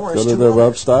 Husband's in divorce. Go to their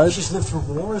website, She's lived through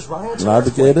wars, riots,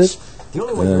 navigate it,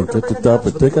 and get yourself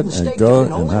a ticket and go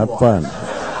and have fun.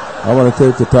 I want to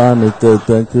take the time and say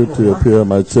thank you to appear on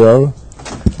my show.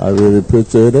 I really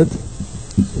appreciate it.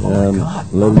 And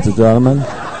ladies and gentlemen,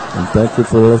 and thank you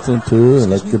for listening to, and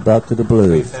let's get back to the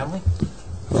blues.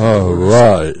 All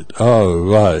right.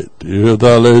 You hear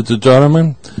that, ladies and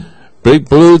gentlemen? Big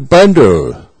Blues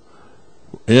Bundle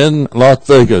in Las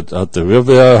Vegas at the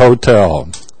Riviera Hotel.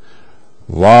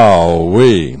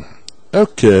 Wow-wee.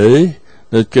 Okay,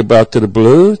 let's get back to the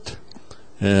blues,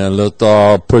 and let's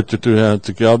all put your 2 hands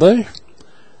together.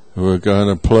 We're going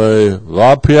to play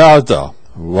La Piazza.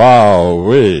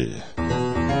 Wow-wee.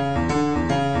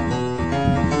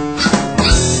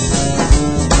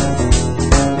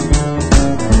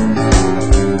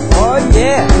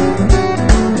 Yeah.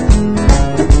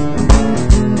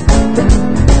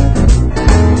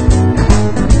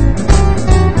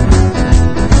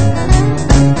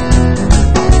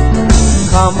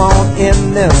 Come on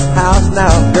in this house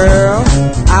now, girl.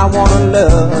 I wanna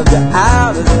love you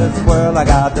out of this world. I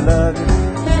got to love you.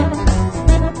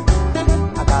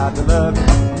 I got to love you.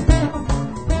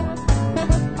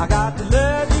 I got to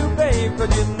love you, babe,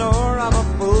 'cause you know I'm a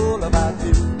fool about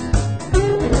you.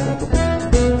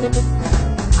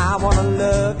 I wanna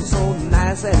love you so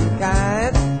nice and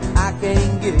kind. I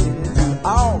can't get you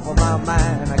off of my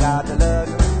mind. I got to love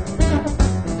you.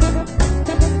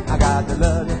 I got to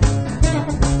love you.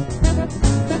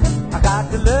 I got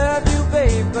to love you,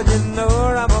 babe, 'cause you know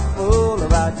I'm a fool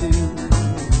about you.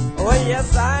 Oh,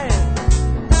 yes, I am.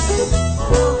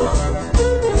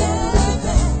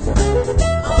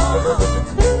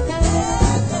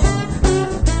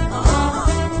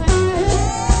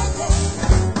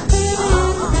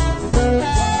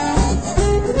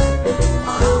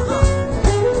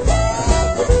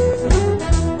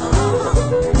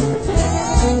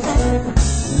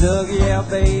 Look here,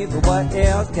 baby, what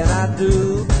else can I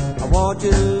do? I want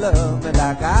you to love me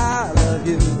like I love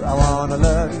you. I wanna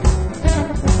love you.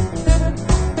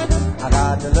 I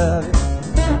got to love you.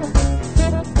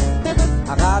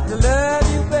 I got to love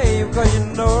you, babe, 'cause you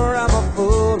know I'm a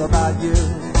fool about you.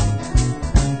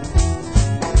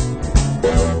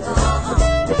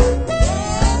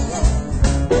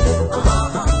 Uh-huh.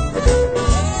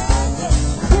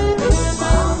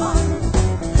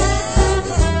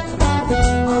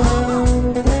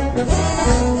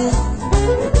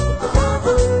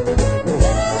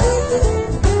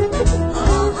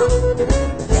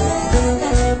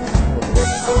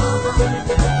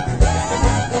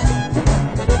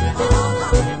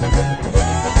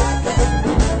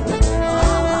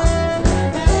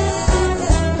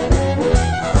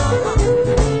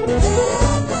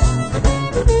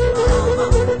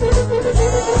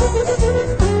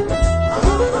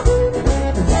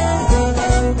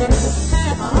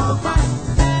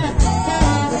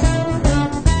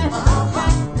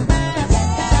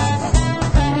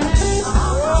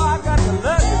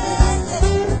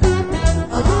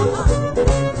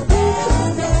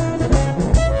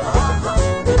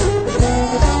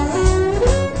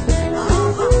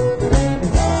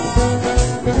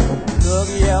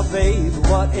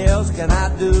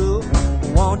 do.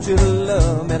 Want you to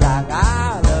love me like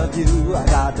I love you. I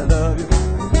got to love you.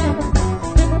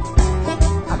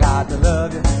 I got to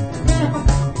love you.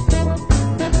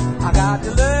 I got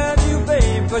to love you,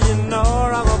 babe, 'cause you know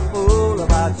I'm a fool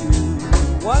about you.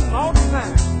 One more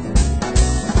time.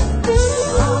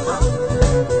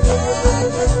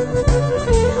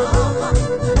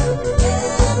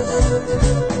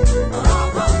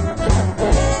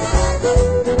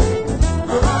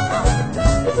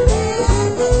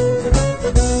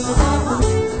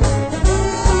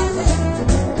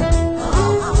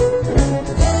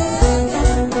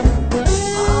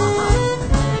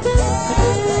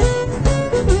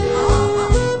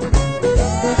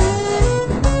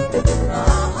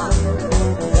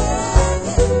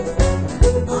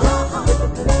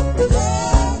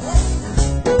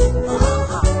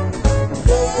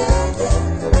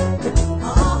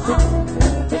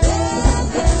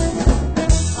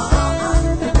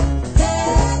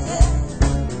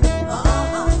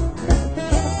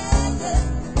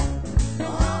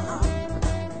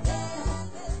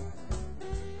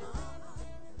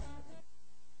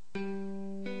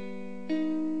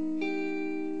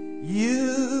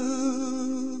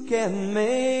 You can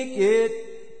make it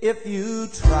if you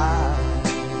try.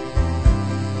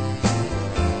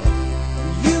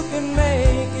 You can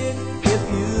make it if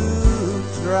you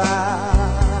try.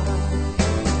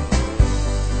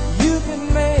 You can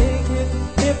make it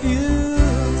if you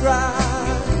try.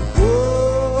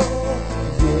 Oh,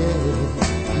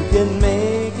 yeah. You can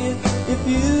make it if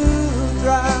you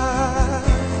try.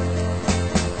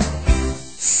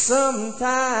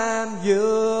 Sometimes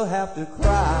you'll have to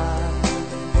cry.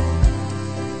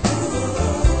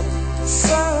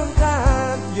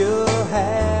 Sometimes you'll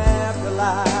have to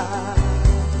lie.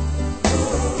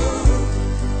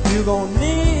 You're gonna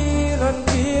need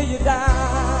until you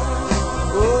die.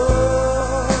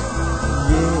 Oh,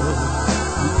 yeah.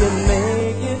 You can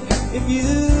make it if you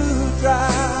try.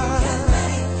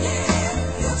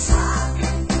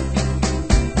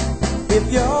 If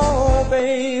your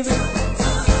baby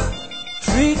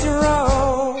treat you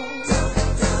wrong,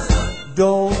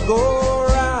 don't go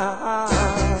around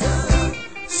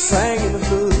singing the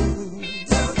blues.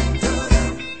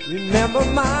 Remember,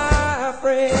 my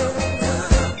friend,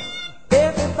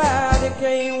 everybody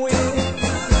can't win.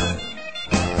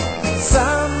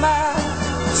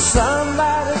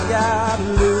 Somebody gotta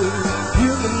lose.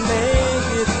 You can make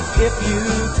it if you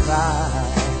try.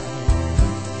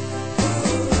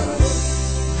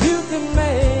 You can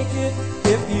make it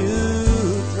if you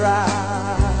try.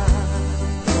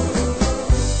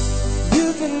 You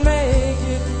can make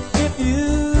it if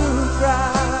you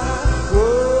try. Oh,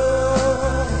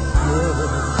 yeah.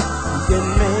 You can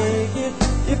make it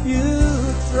if you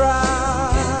try.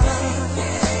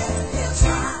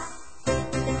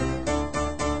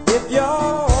 If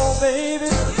your baby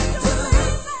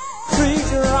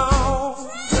treats you wrong,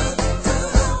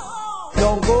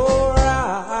 don't go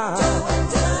around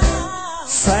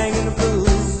singing the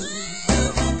blues.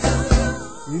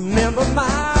 Remember,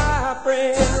 my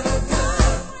friend,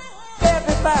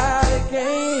 everybody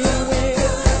can't win.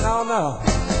 No, no.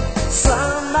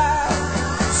 Somebody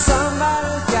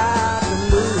got to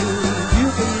lose. You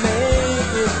can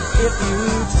make it if you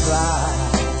try.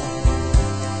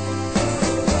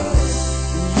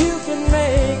 You can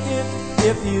make it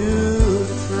if you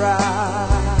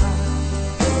try.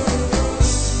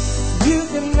 You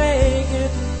can make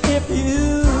it if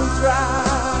you try.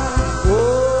 Oh,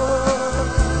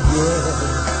 yeah.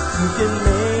 You can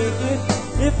make it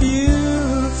if you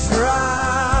try.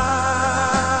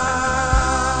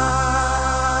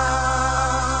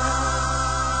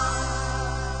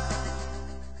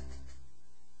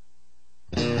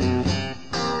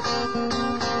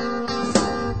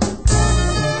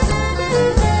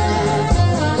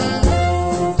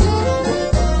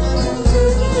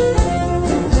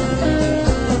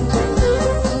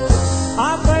 I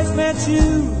first met you,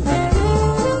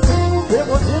 it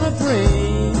was in a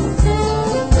dream.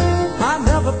 I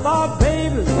never thought,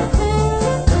 baby,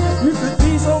 you could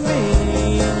be so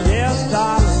mean. Yes,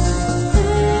 darling,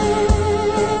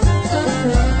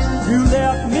 you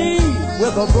left me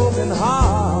with a broken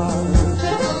heart.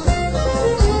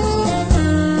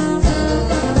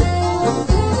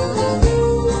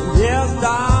 Yes,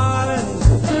 darling,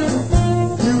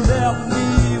 you left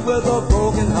me with a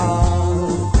broken heart.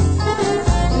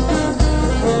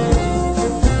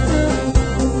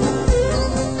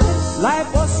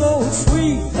 Life was so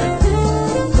sweet,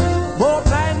 both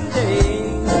night and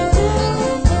day.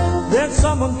 Then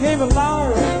someone came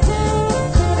along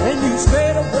and you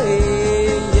strayed away.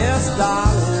 Yes,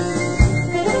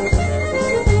 darling,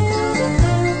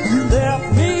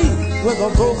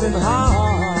 broken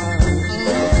heart.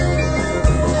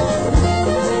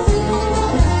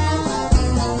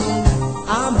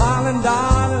 I'm hollering,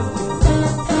 darling,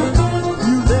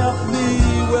 you left me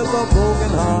with a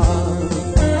broken heart.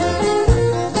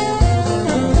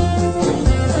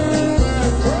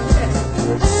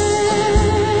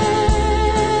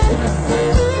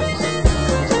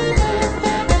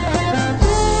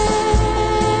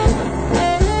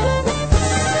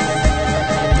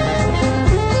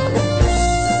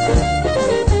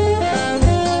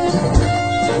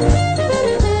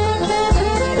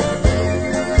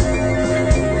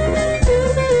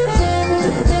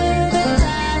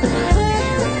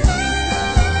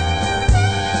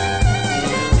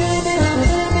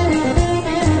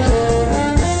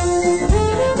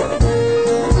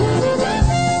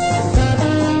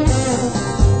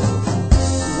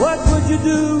 What would you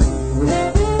do?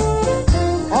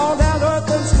 All that earth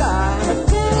and sky,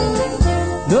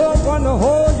 no one to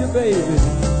hold you, baby,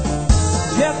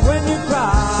 just when you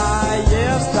cry.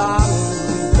 Yes, darling,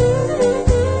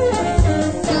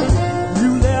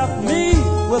 you left me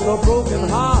with a broken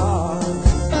heart.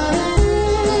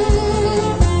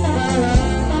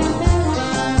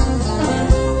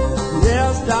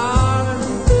 Yes, darling,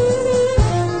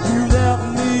 you left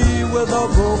me with a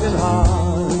broken heart.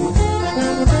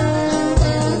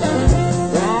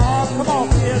 Come on,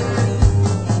 kid.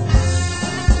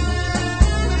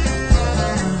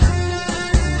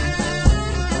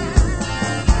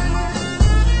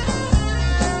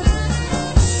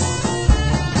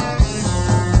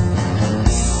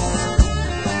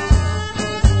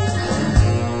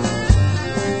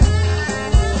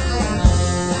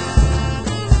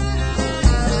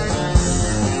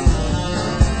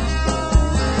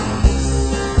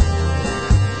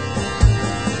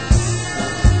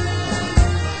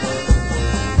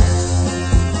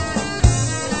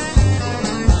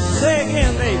 Say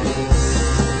again, baby.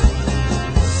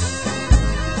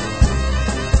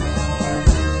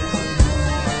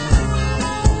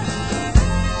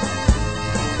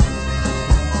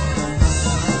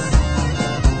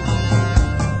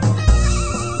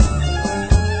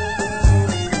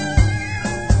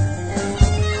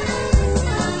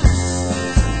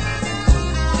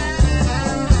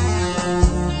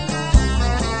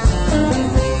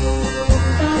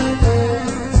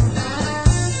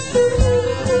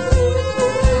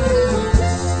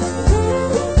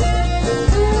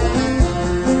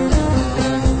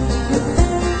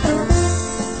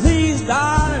 Please,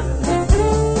 darling,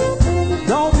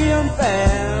 don't be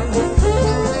unfair.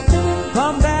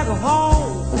 Come back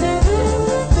home.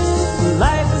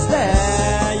 Life is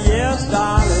there. Yes,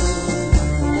 darling.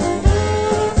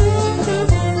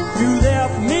 You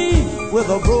left me with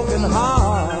a broken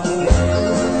heart.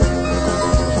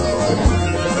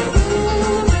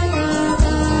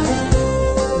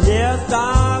 Yes,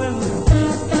 darling,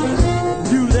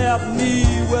 you left me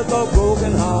with a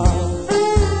broken heart.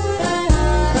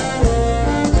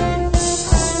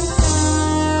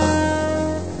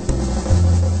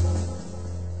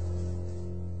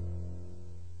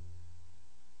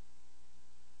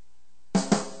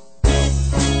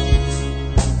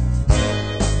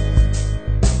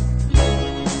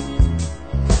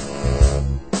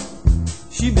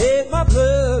 She made my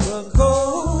blood run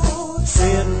cold,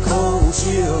 sent cold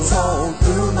chills all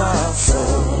through my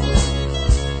soul.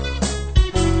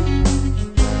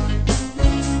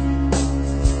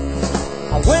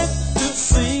 I went to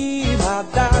see my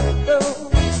doctor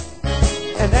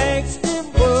and asked him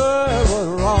what was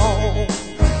wrong.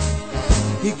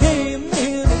 He gave me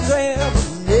the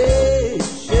examination.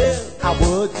 I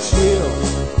was chilled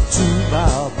to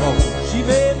my bone. She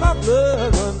made my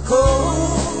blood run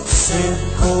cold, sent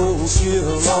cold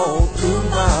chills all through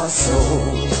my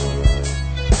soul.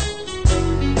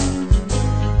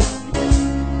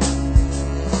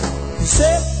 He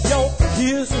said your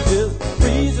kisses just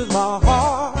freezes my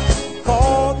heart,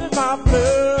 causing my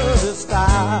blood to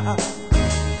stop.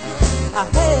 I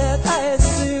had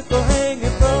icicle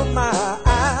hanging from my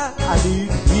eye. I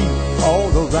need heat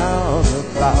all around the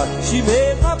clock. She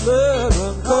made my blood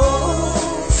run cold,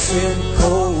 sent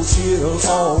cold chills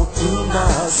all through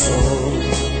my soul.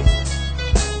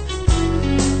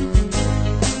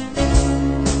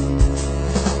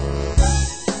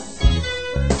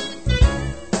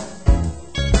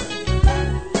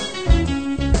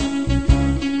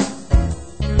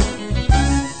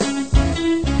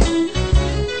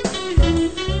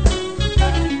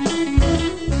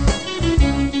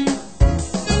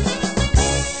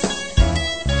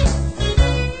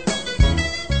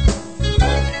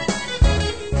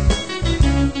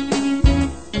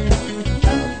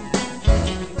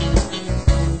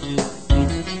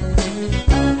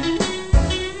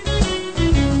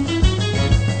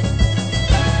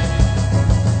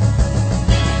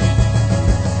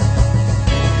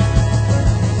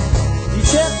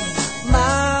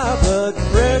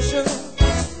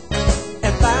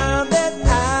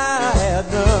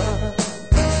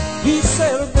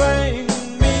 said, bring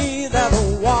me that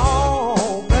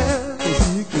woman.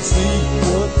 She could see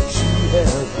what she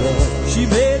had done. She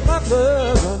made my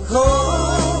blood run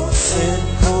cold, sent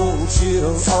cold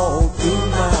chills all through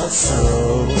my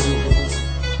soul.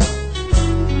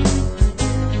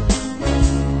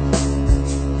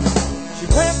 She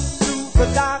went to the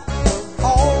doctor's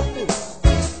office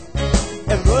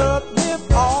and rubbed him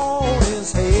on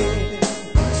his head.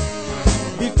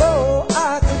 Before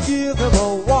I could give him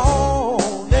a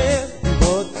warning, he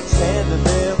was standing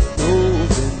there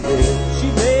frozen dead. She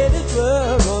made his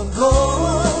blood run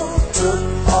cold, took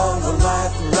all the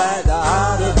life right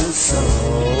out of his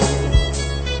soul.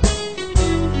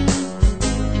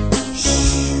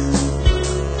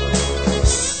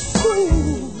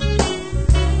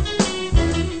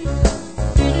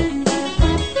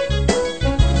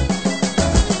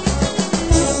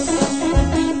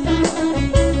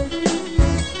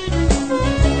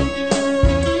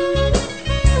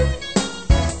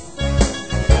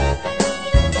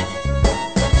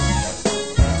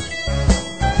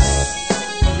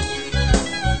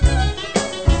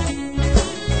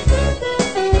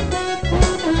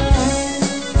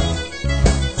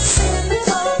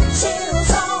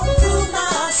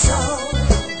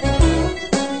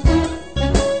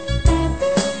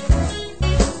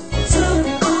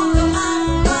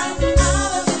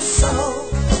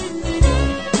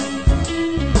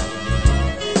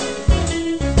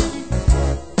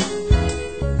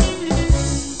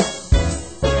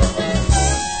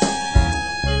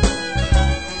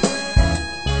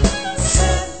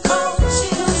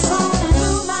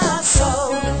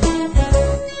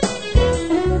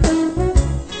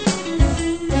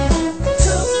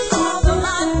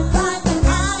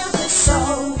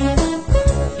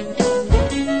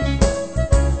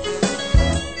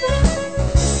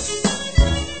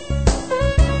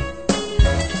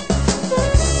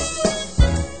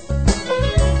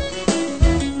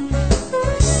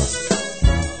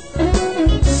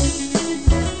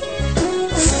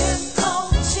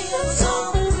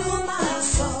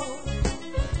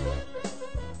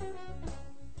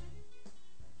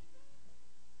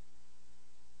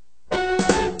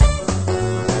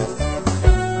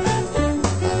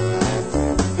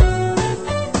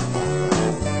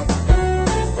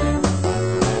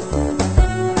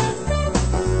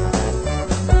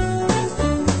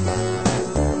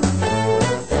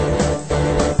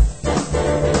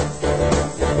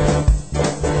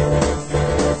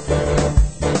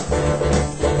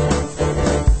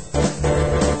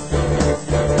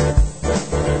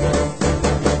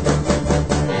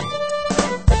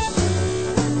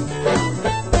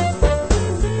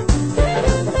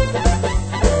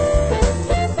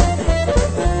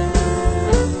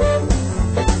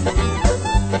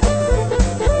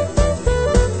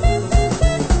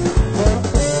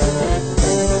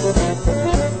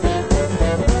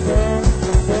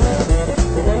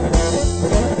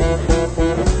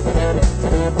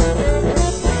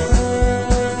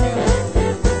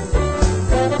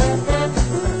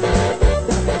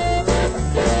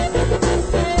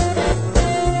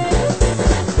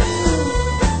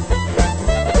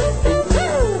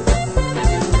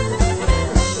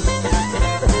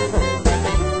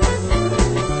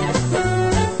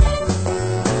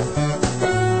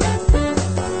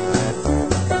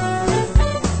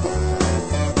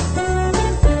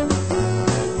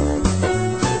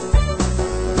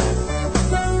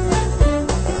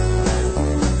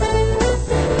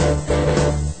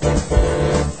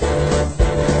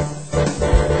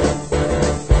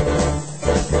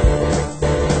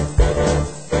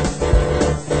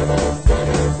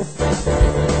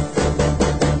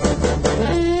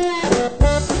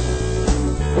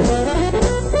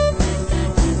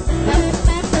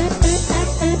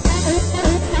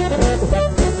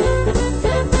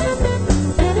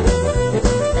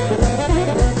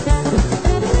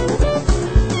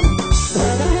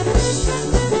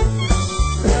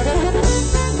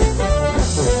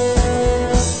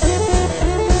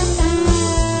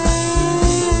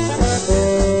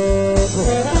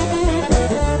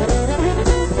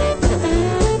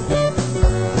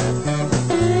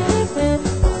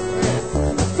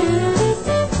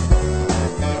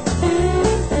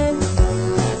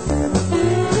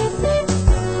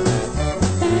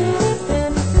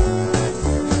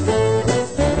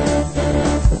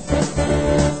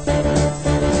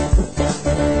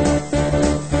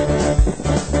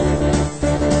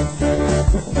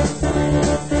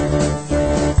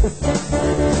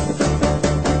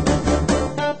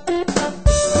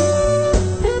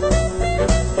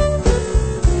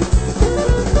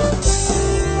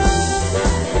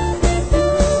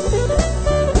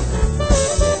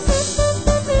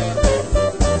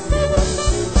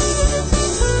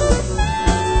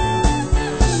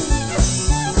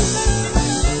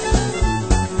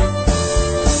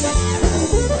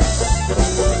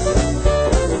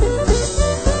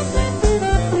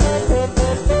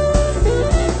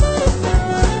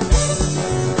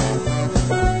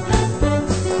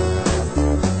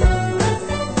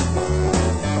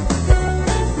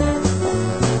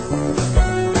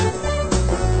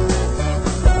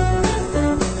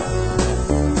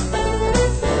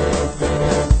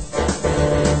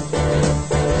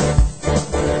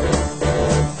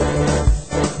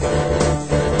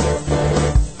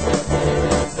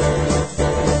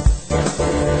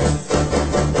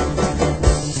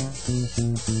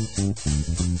 I'm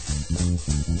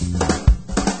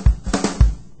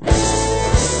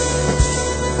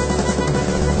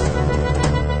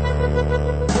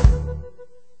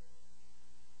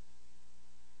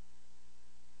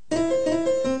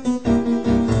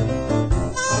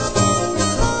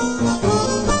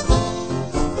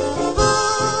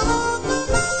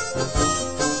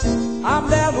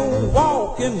that old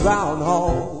walking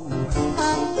groundhog.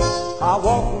 I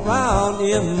walk around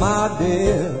in my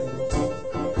den.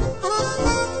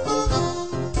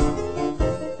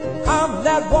 I'm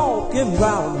that walking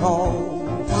groundhog.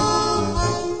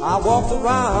 I walk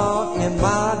around in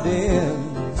my den.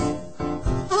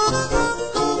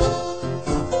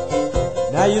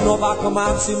 Now you know if I come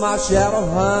out and see my shadow,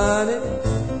 honey,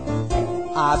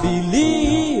 I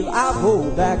believe I'll go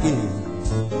back in.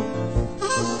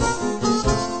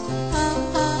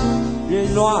 You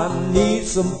know I need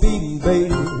some feeding,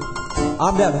 baby.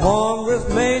 I'm that hungriest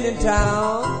man in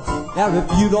town. Now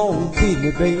if you don't feed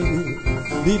me, baby,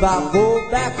 leave I go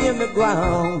back in the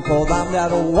ground, 'cause I'm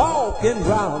that walking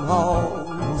groundhog.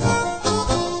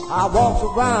 I walk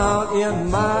around in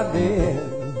my den.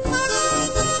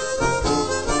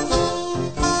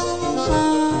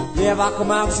 Yeah, if I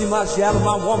come out and see my shadow,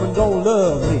 my woman don't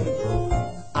love me,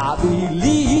 I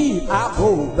believe I'll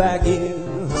go back in.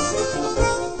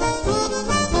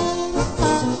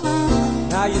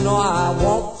 Now you know I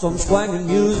want some swinging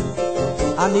music.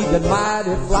 I need that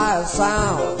mighty fly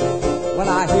sound. When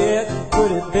I hear it,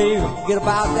 pretty baby, get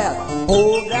about that,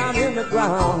 hold down in the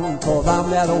ground, 'cause I'm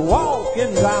that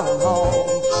walking groundhog.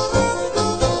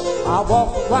 I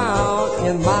walk around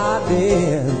in my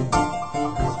den.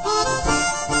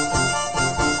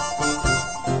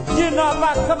 You know if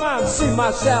I come out and see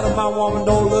my shadow, my woman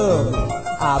don't love me,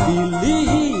 I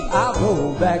believe I'll go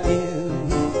back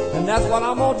in. And that's what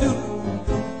I'm gonna do.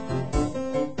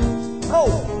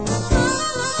 Oh!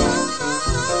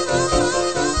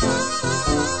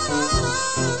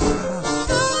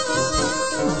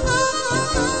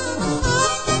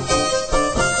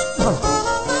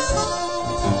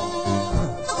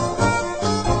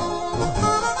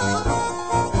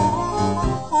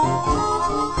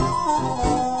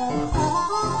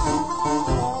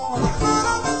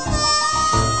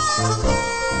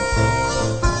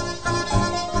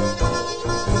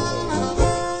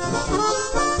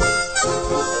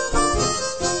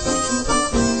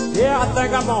 I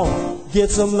think I'm gonna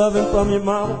get some loving from your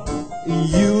mama.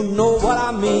 You know what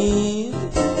I mean.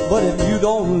 But if you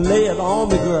don't lay it on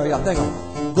me, girl, I think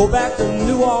I'll go back to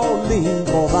New Orleans,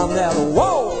 'cause I'm that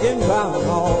walking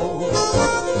groundhog.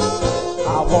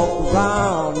 I walk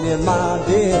around in my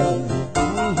den.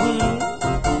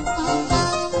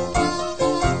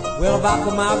 Well, if I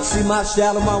come out and see my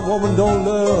shadow, my woman don't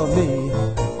love me,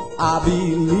 I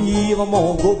believe I'm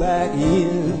gonna go back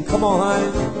in. Come on,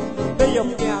 honey, lay your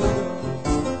piano, girl.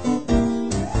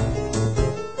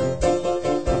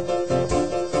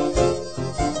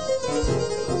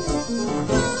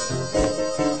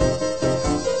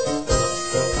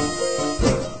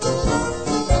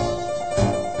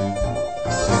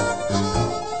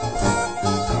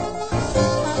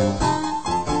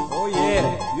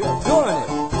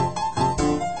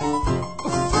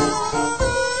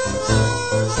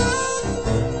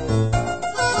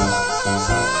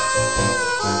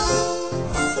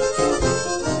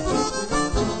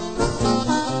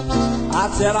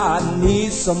 Said I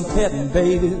need some petting,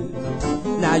 baby.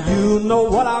 Now you know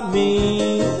what I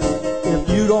mean. If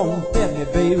you don't pet me,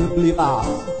 baby, believe I'll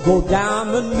go down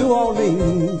to New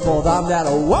Orleans, 'cause I'm that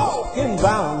walking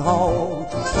groundhog.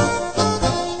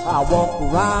 I walk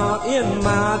around in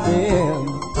my den.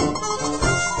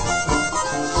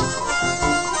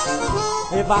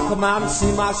 If I come out and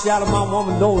see my shadow, my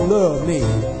woman don't love me,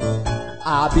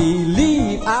 I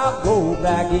believe I'll go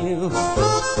back in.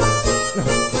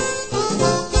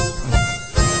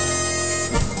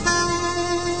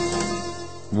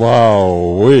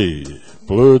 Wow-wee.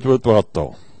 Blues with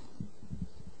Vato.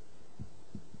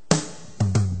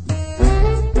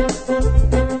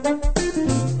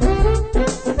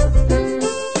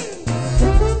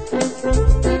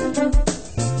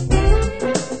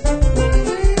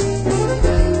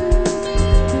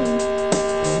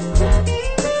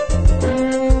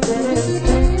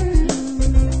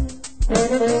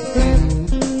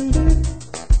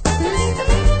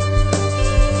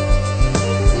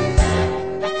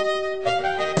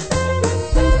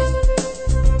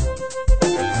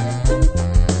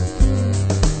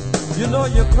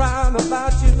 You're crying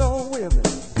about your no women.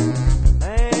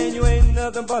 Man, you ain't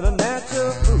nothing but a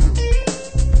natural fool.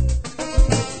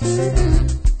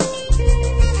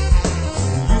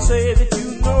 You say that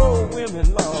you know women,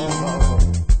 Lord.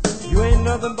 You ain't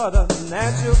nothing but a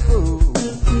natural fool.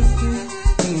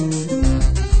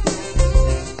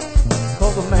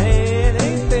 'Cause a man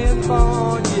ain't been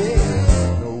born yet.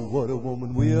 Know what a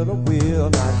woman will or will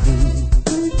not do.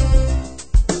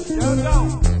 Just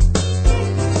don't.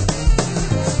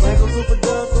 Sprinkle super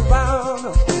dust around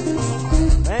her.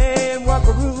 Man, walk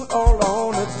a root all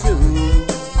on her too.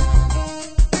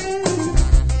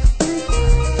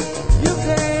 You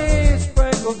can't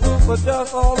sprinkle super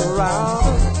dust all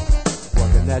around.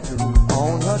 Walking at your root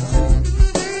on her too.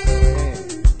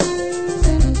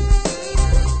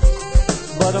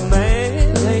 But a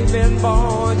man ain't been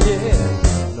born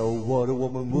yet. Know what a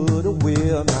woman would or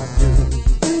will not do.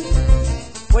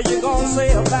 What you gonna say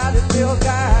about it, Bill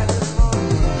Guy?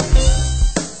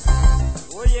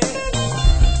 Oh yeah.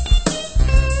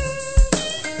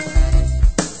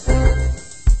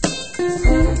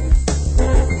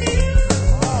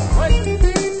 Oh, wait.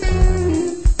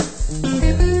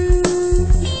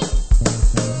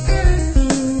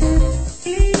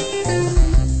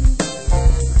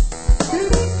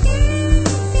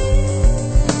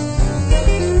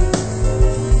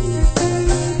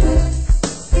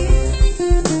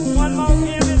 One more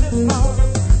hymn in this morning.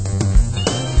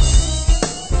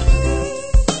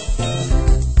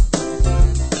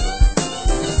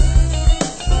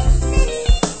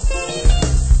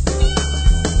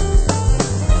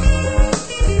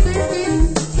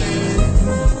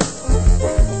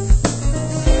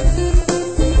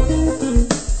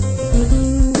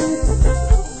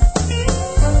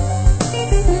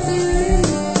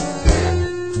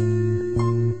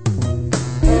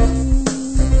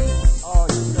 Oh,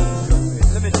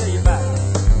 let me tell you about it.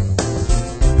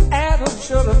 Adam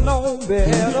should have known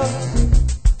better,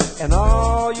 and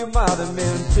all you might have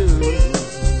been too.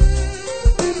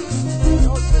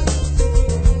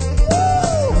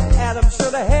 Adam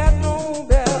should have had known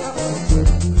better,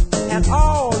 and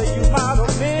all of you might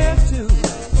have been too.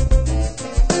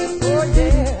 Oh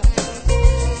yeah.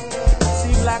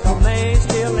 Seems like a man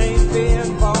still ain't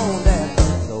been born that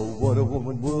know what a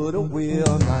woman would or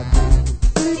will not do.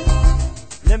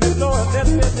 Let me blow a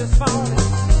little bit this morning.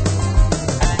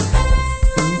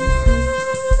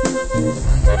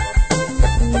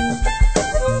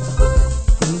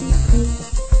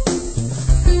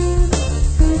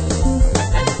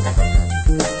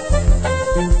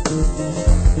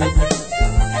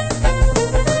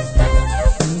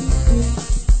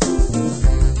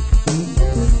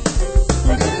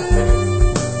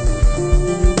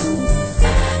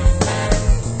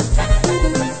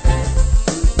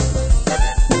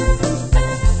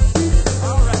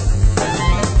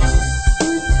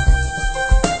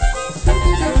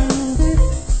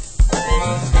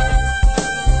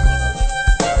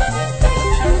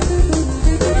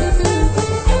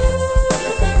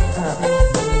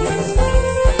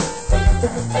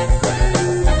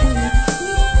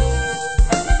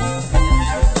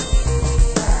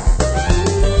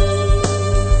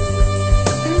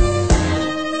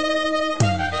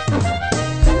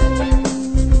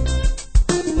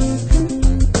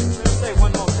 Say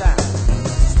one more time.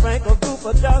 Sprinkle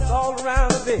gooper dust all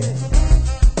around the bed.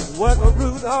 Work a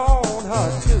root on her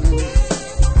too.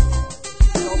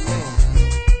 Okay.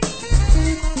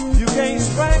 You can't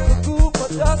sprinkle gooper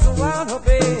dust around her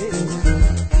bed.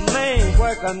 Man,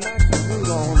 work a natural root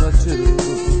on her too.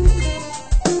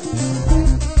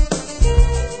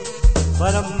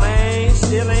 But a man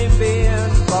still ain't been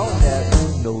born that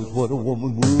knows what a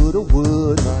woman would or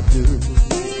would not do.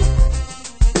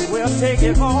 We'll take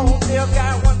it home, still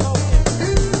got one more hymn.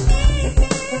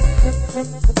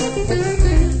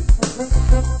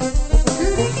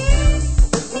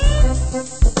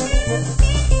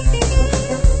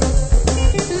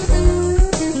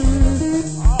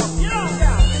 Oh, get on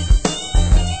down.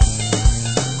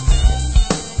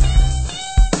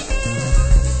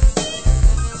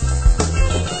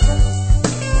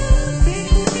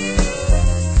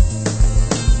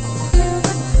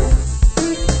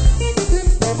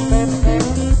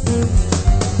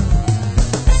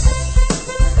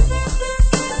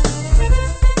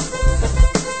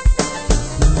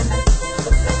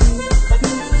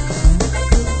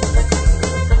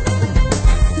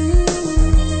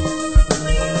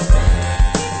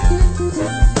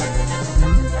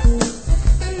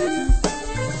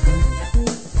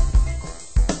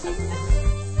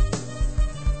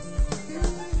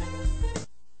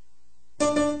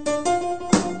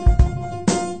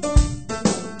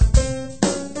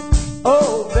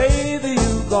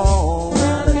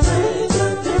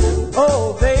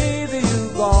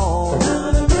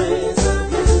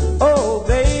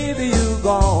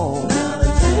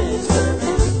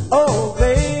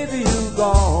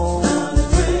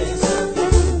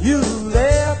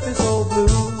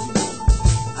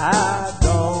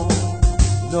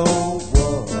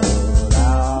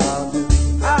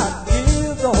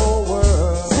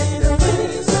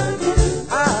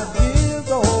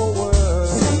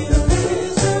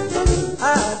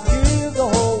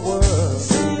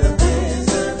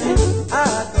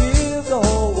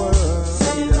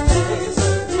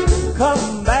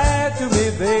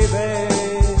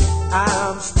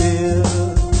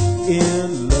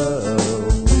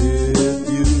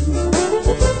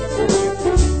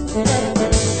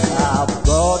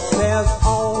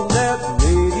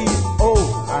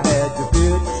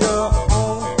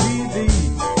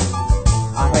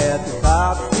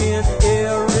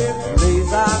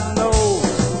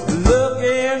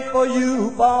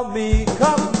 for me.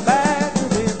 Come back to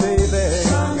me, baby.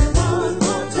 Tell me one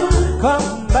more time.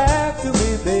 Come back to me,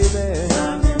 baby.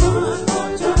 Tell me one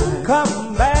more time.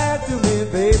 Come back to me,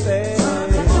 baby. Tell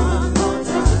me one more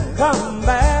time. Come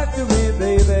back to me,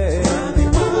 baby. Tell me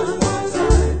one more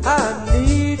time. I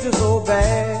need you so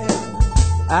bad.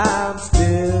 I'm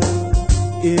still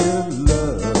in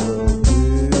love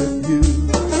with you.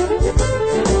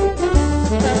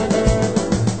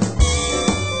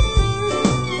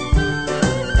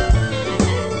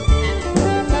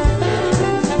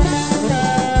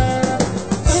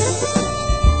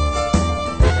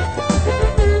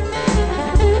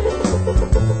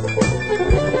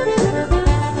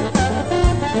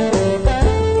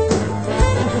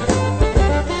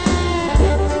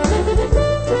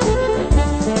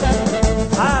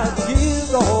 I'd give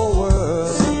the whole world.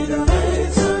 See the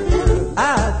face of you.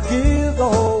 I'd give the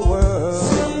whole world.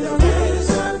 See the face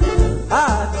of you.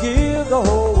 I'd give the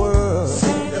whole world.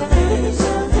 See the face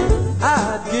of you.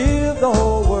 I'd give the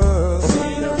whole world.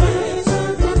 See the face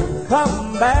of you.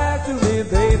 Come back to me,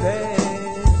 baby.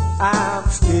 I'm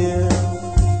still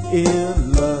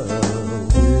in love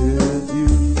with you.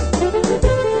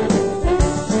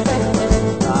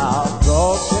 Now,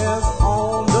 broadcast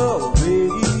on the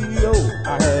radio. I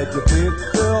had your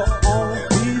picture on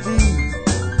TV.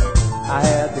 I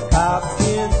had the cops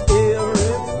in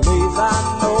every place I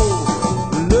know,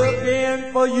 looking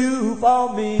for you, for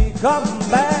me. Come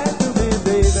back to me,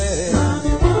 baby. Tell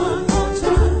me one more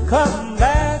time. Come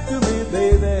back to me,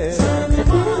 baby. Tell me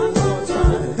one more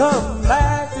time. Come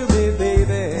back to me,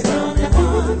 baby. Tell me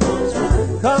one more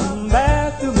time. Come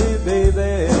back to me,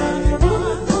 baby. Tell me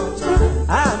one more time.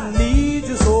 I need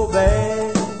you so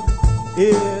bad.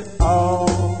 It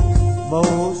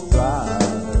almost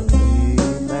drives me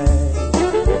mad.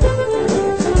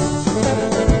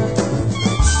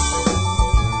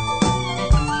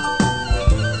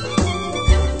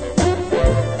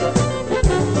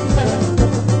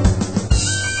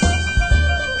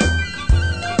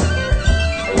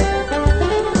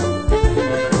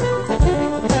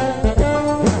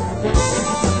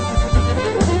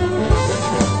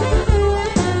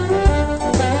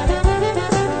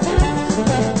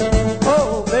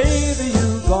 Oh, baby,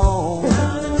 you gone.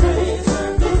 Now the trace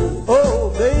of you. Oh,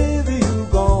 baby, you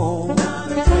gone. Now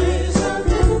the trace of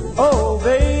you. Oh,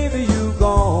 baby, you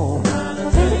gone. Now the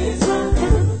trace of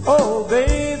you. Oh,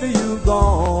 baby, you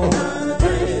gone. Now the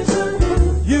trace of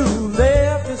you. You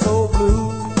left me so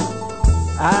blue.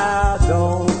 I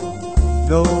don't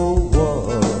know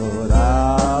what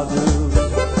I'll do.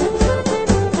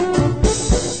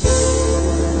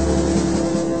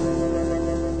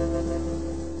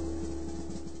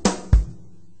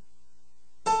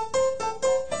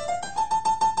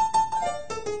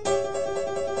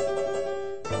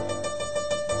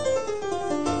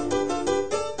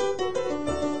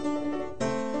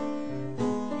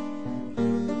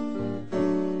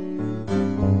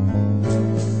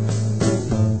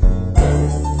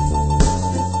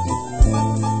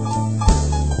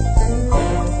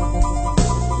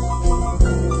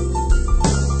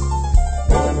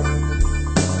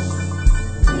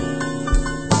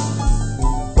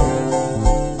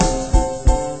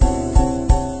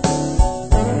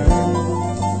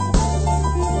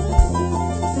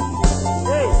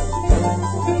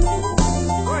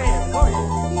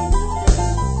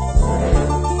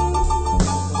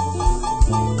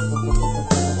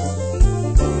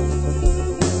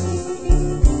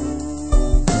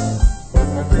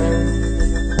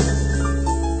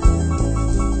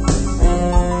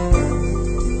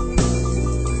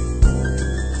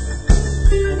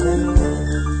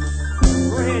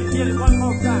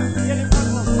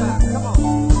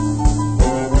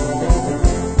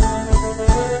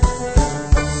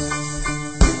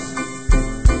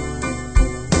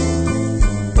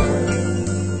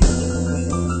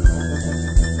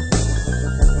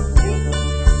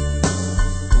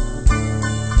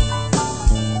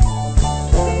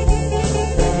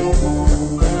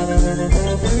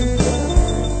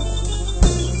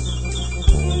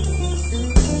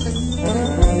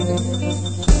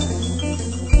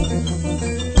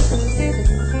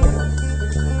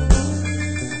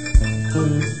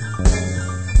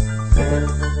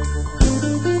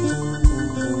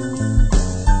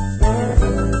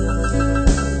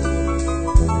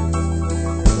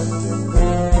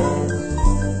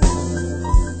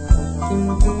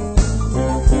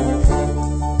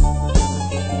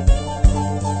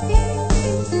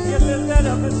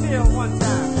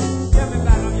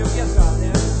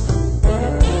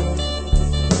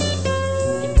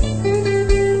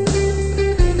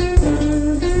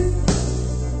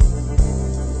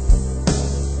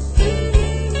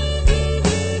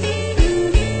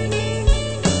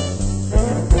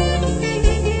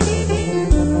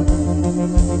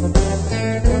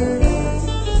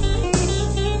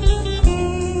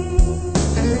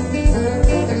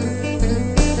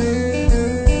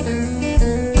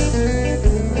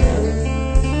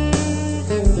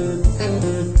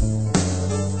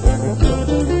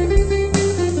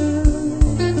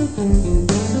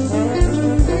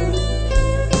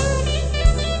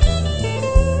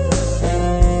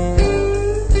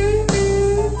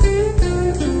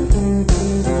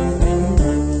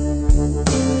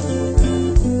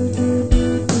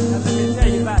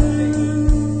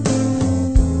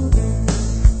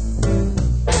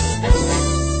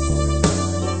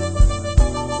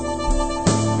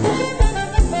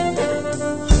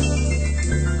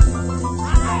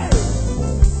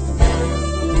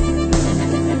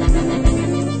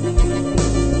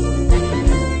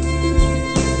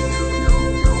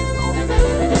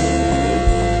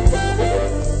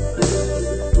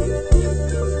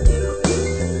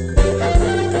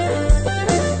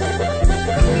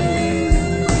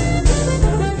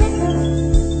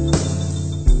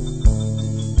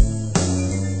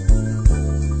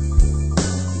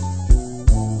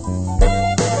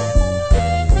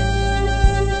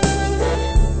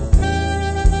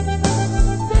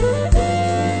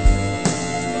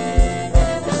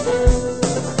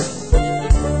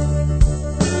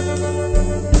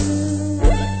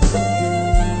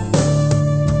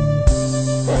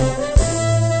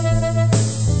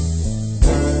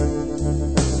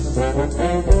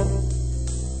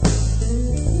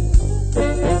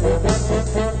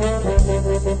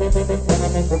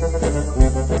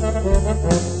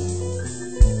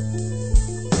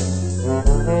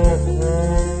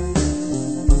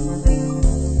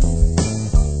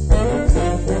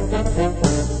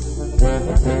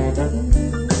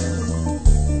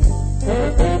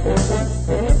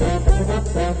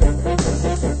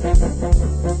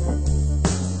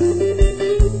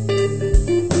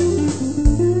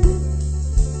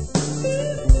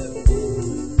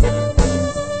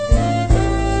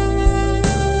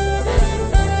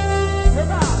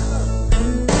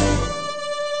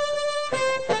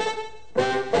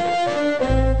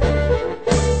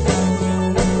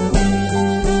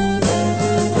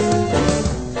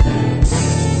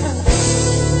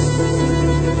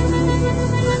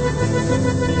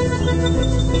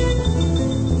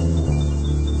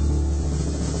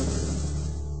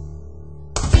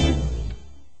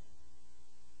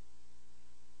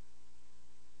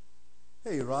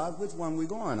 Rod, which one we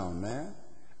going on, man?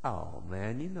 Oh,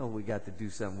 man, you know we got to do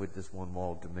something with this one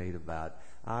Walter made about,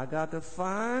 I got to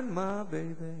find my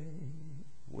baby.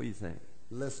 What do you think?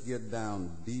 Let's get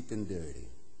down deep and dirty.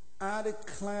 I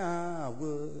declare I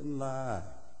wouldn't lie.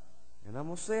 And I'm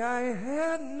going to say I ain't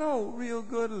had no real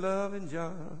good loving,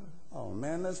 John. Oh,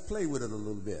 man, let's play with it a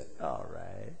little bit. All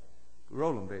right.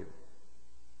 Roll 'em, baby.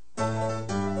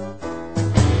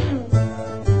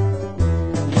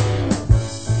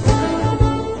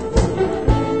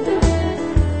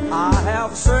 I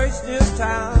have searched this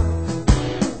town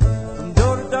from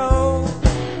door to door.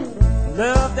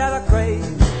 Love that I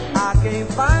crave, I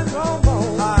can't find no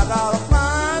more. I gotta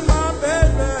find my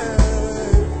baby.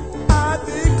 I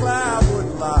declare I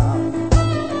wouldn't lie.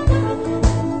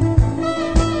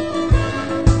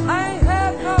 I ain't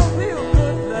had no real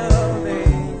good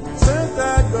loving Since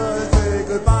that girl said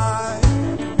goodbye.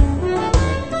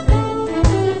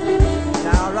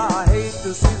 Now I hate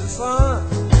to see the sun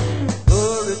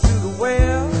hurry to the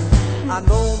well. I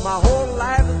know my whole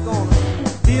life is gonna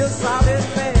be a solid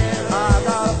man. I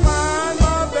gotta find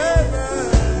my baby.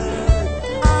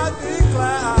 I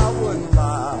declare I wouldn't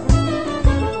lie.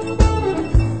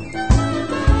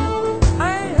 I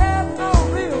ain't had no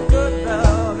real good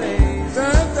loving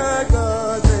Since that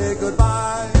girl said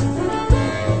goodbye.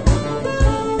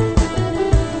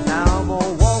 Now I'm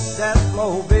gonna walk that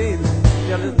floor, baby,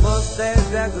 till his mustache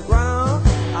drags the ground.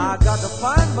 I got to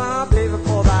find my baby,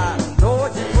 for I know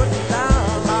what you put me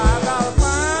down. I gotta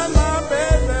find my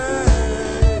baby.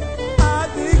 I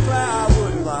declare I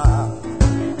wouldn't lie.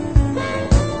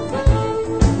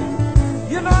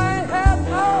 You know I ain't had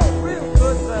no real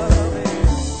good loving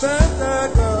Since that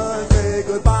girl said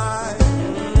goodbye.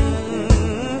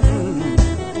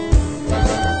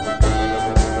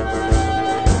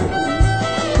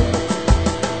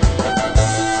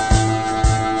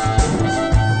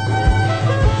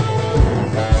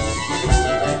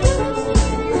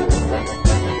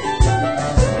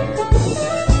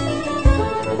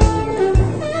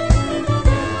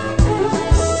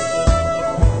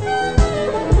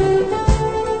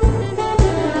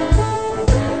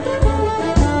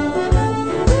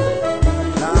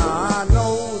 Now I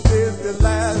know this the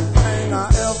last thing I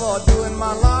ever do in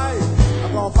my life.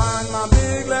 I'm gonna find my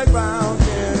big leg brown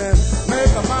skin and make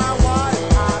her my wife.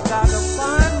 I got to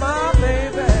find my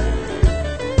baby.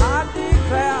 I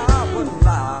declare I wouldn't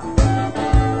lie.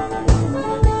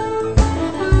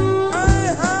 I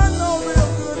ain't had no real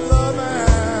good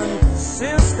loving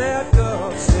Since that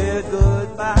girl said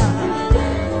goodbye.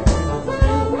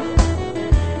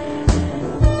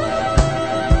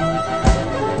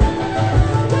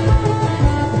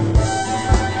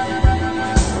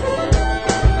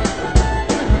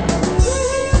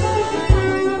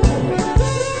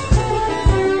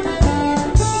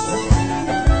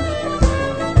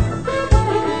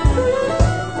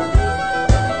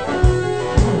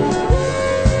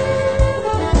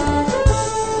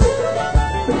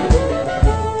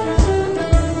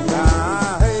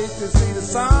 I hate to see the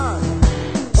sun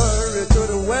hurry to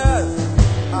the west.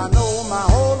 I know my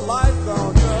whole life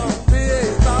gonna just be a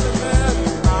solid mess.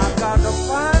 I got to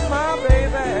find my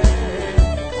baby.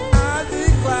 I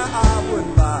declare I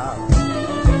wouldn't lie.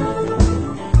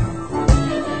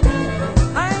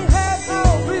 I ain't had no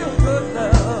real good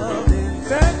loving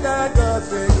Since that girl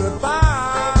said goodbye.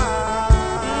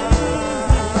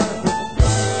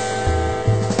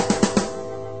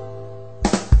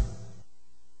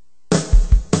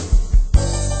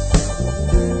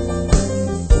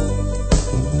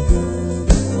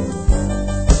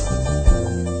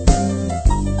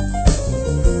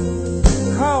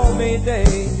 Call me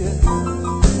dangerous,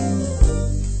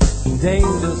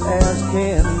 dangerous as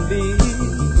can be.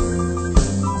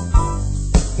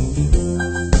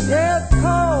 Yes,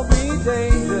 call me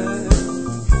dangerous,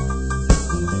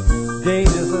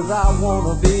 dangerous as I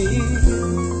wanna be.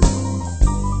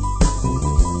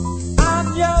 I'm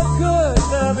your good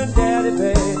loving daddy,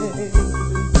 baby.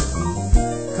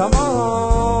 Come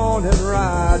on and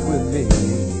ride with me.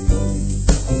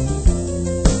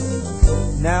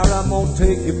 Now I'm gonna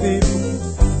take you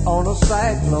people on a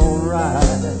cyclone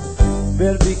ride.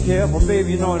 Better be careful,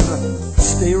 baby, you know, and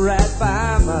stay right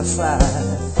by my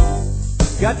side.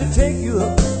 Got to take you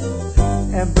up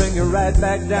and bring you right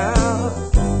back down.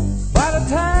 By the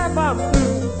time I'm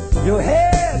through, your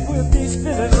head will be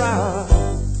spinning round.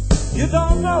 You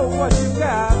don't know what you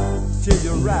got till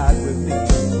you ride with me.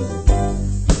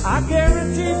 I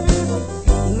guarantee people,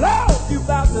 Lord, you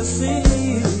about to see.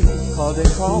 Cause they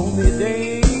call me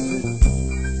dangerous.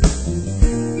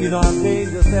 You know I'm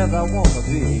dangerous as I wanna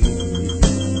be.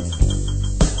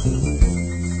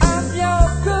 I'm your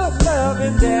good love.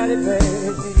 loving daddy,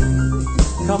 baby.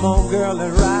 Come on, girl,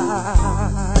 and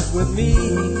ride with me.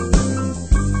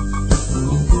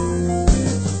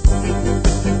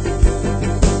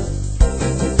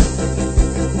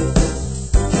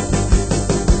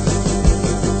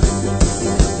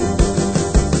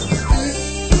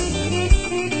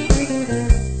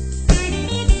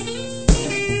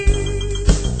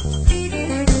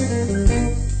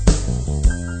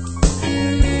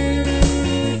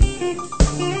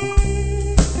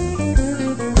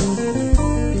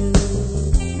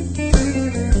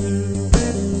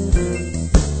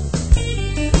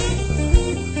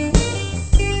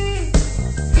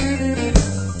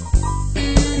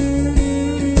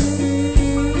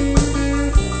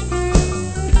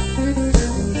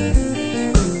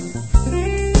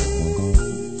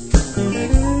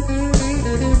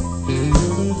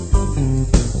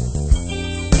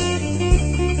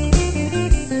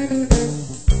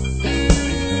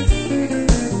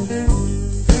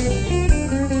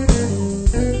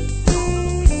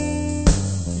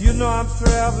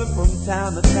 Traveling from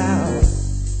town to town,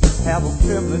 have them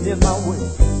trembling in my way.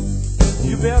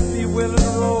 You better be willing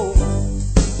to roll,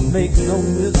 make no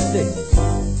mistake.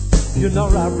 You know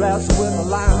I wrestle with a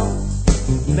lion,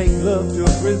 make love to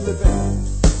a grizzly bear.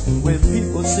 When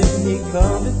people see me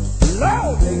coming,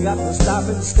 Lord, they got to stop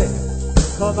and stare,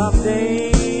 'cause I'm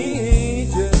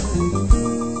dangerous.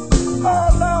 Oh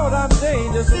Lord, I'm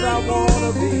dangerous as I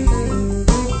wanna be.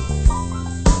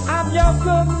 I'm your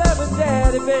good loving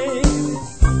daddy, baby.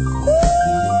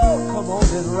 Ooh, come on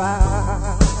and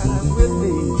ride with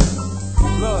me.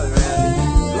 Lord,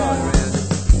 Randy, Lord, Randy.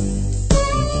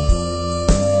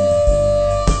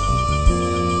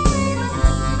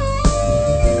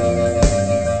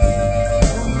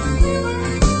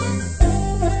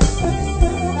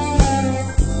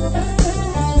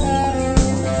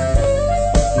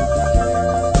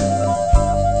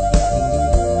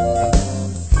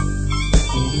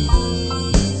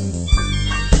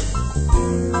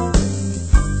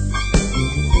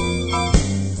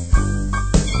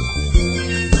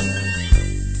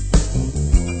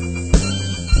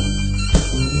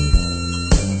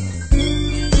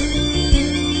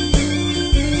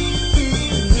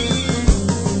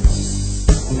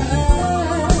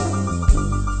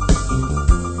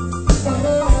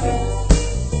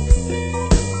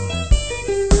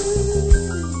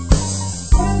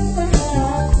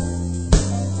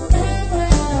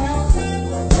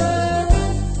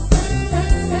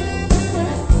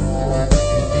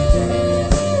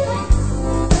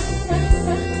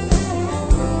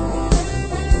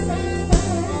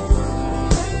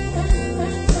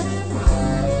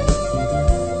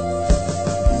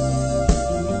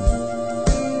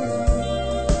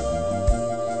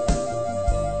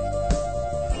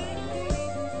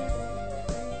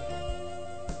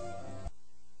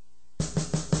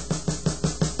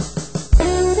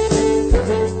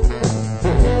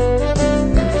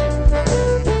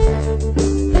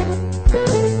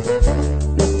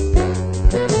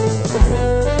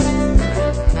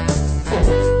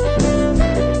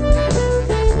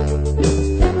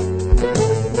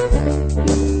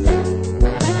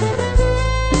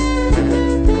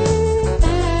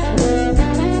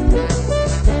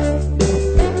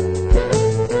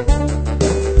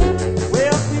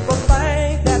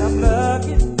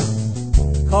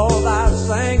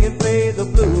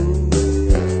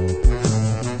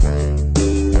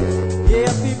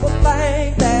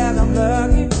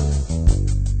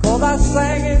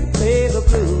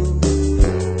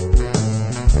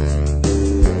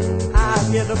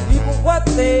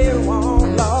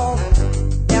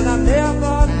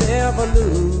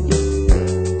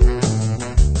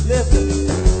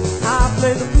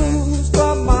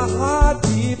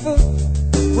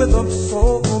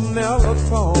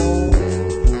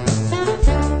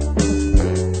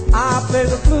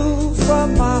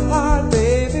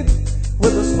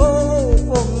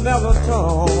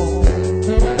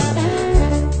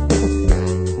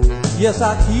 Yes,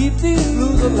 I keep these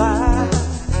blues alive,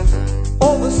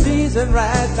 overseas and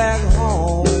right back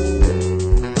home.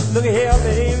 Look at here,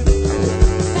 baby.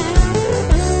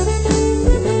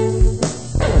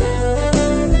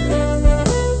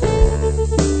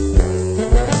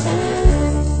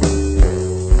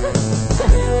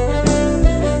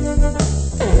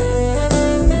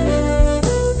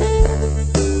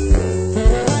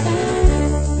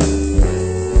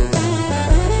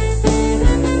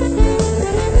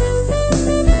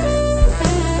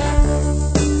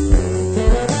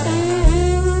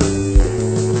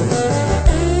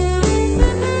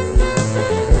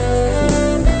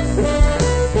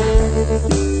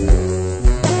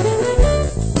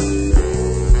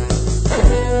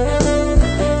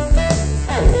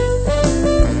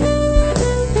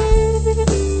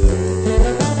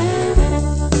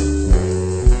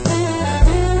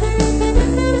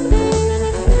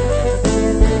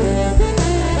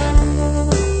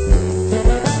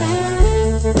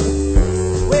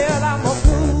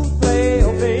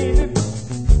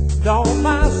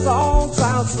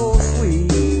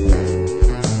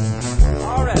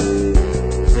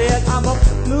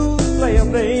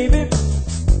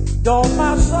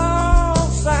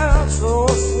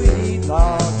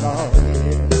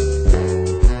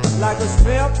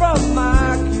 smell from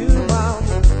my cube.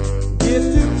 Get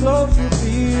too close, you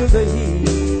feel the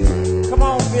heat. Come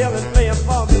on, Bill, and play 'em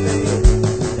for me, baby.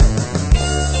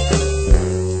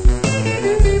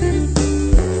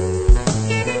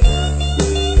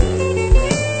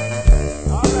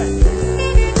 All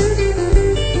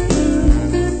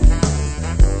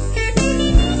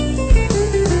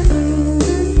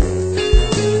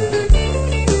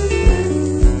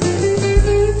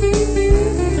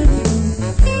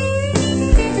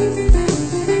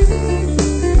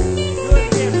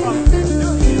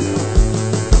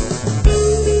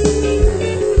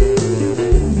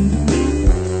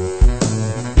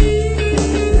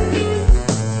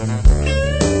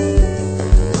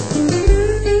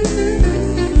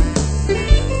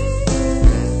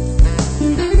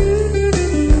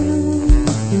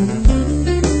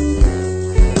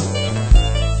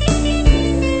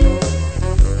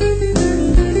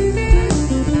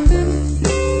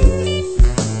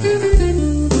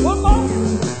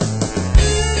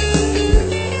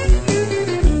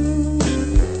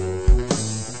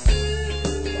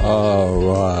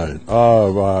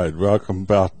right. Welcome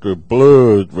back to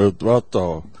Blues with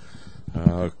Vato.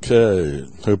 Okay,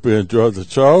 hope you enjoyed the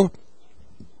show.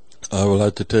 I would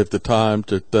like to take the time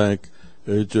to thank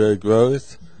AJ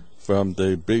Gross from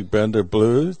the Big Bender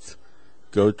Blues.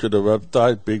 Go to the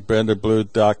website,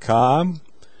 bigbenderblues.com.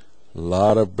 A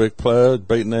lot of big players,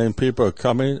 big name people are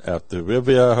coming at the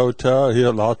Riviera Hotel here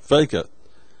in Las Vegas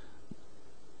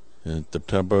in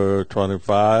September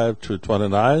 25 to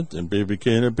 29th, and B.B.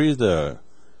 King will be there.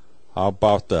 How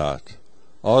about that?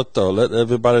 Also, let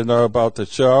everybody know about the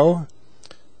show.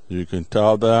 You can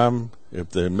tell them if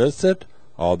they miss it.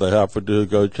 All they have to do is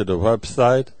go to the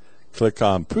website, click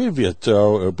on previous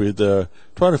show. It'll be there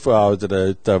 24 hours a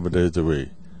day, 7 days a week.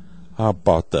 How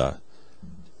about that?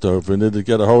 So if you need to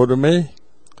get a hold of me,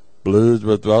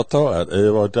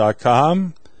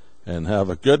 blueswithvato@AOL.com, and have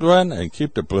a good one and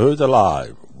keep the blues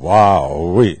alive.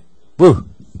 Wow-wee. Woo!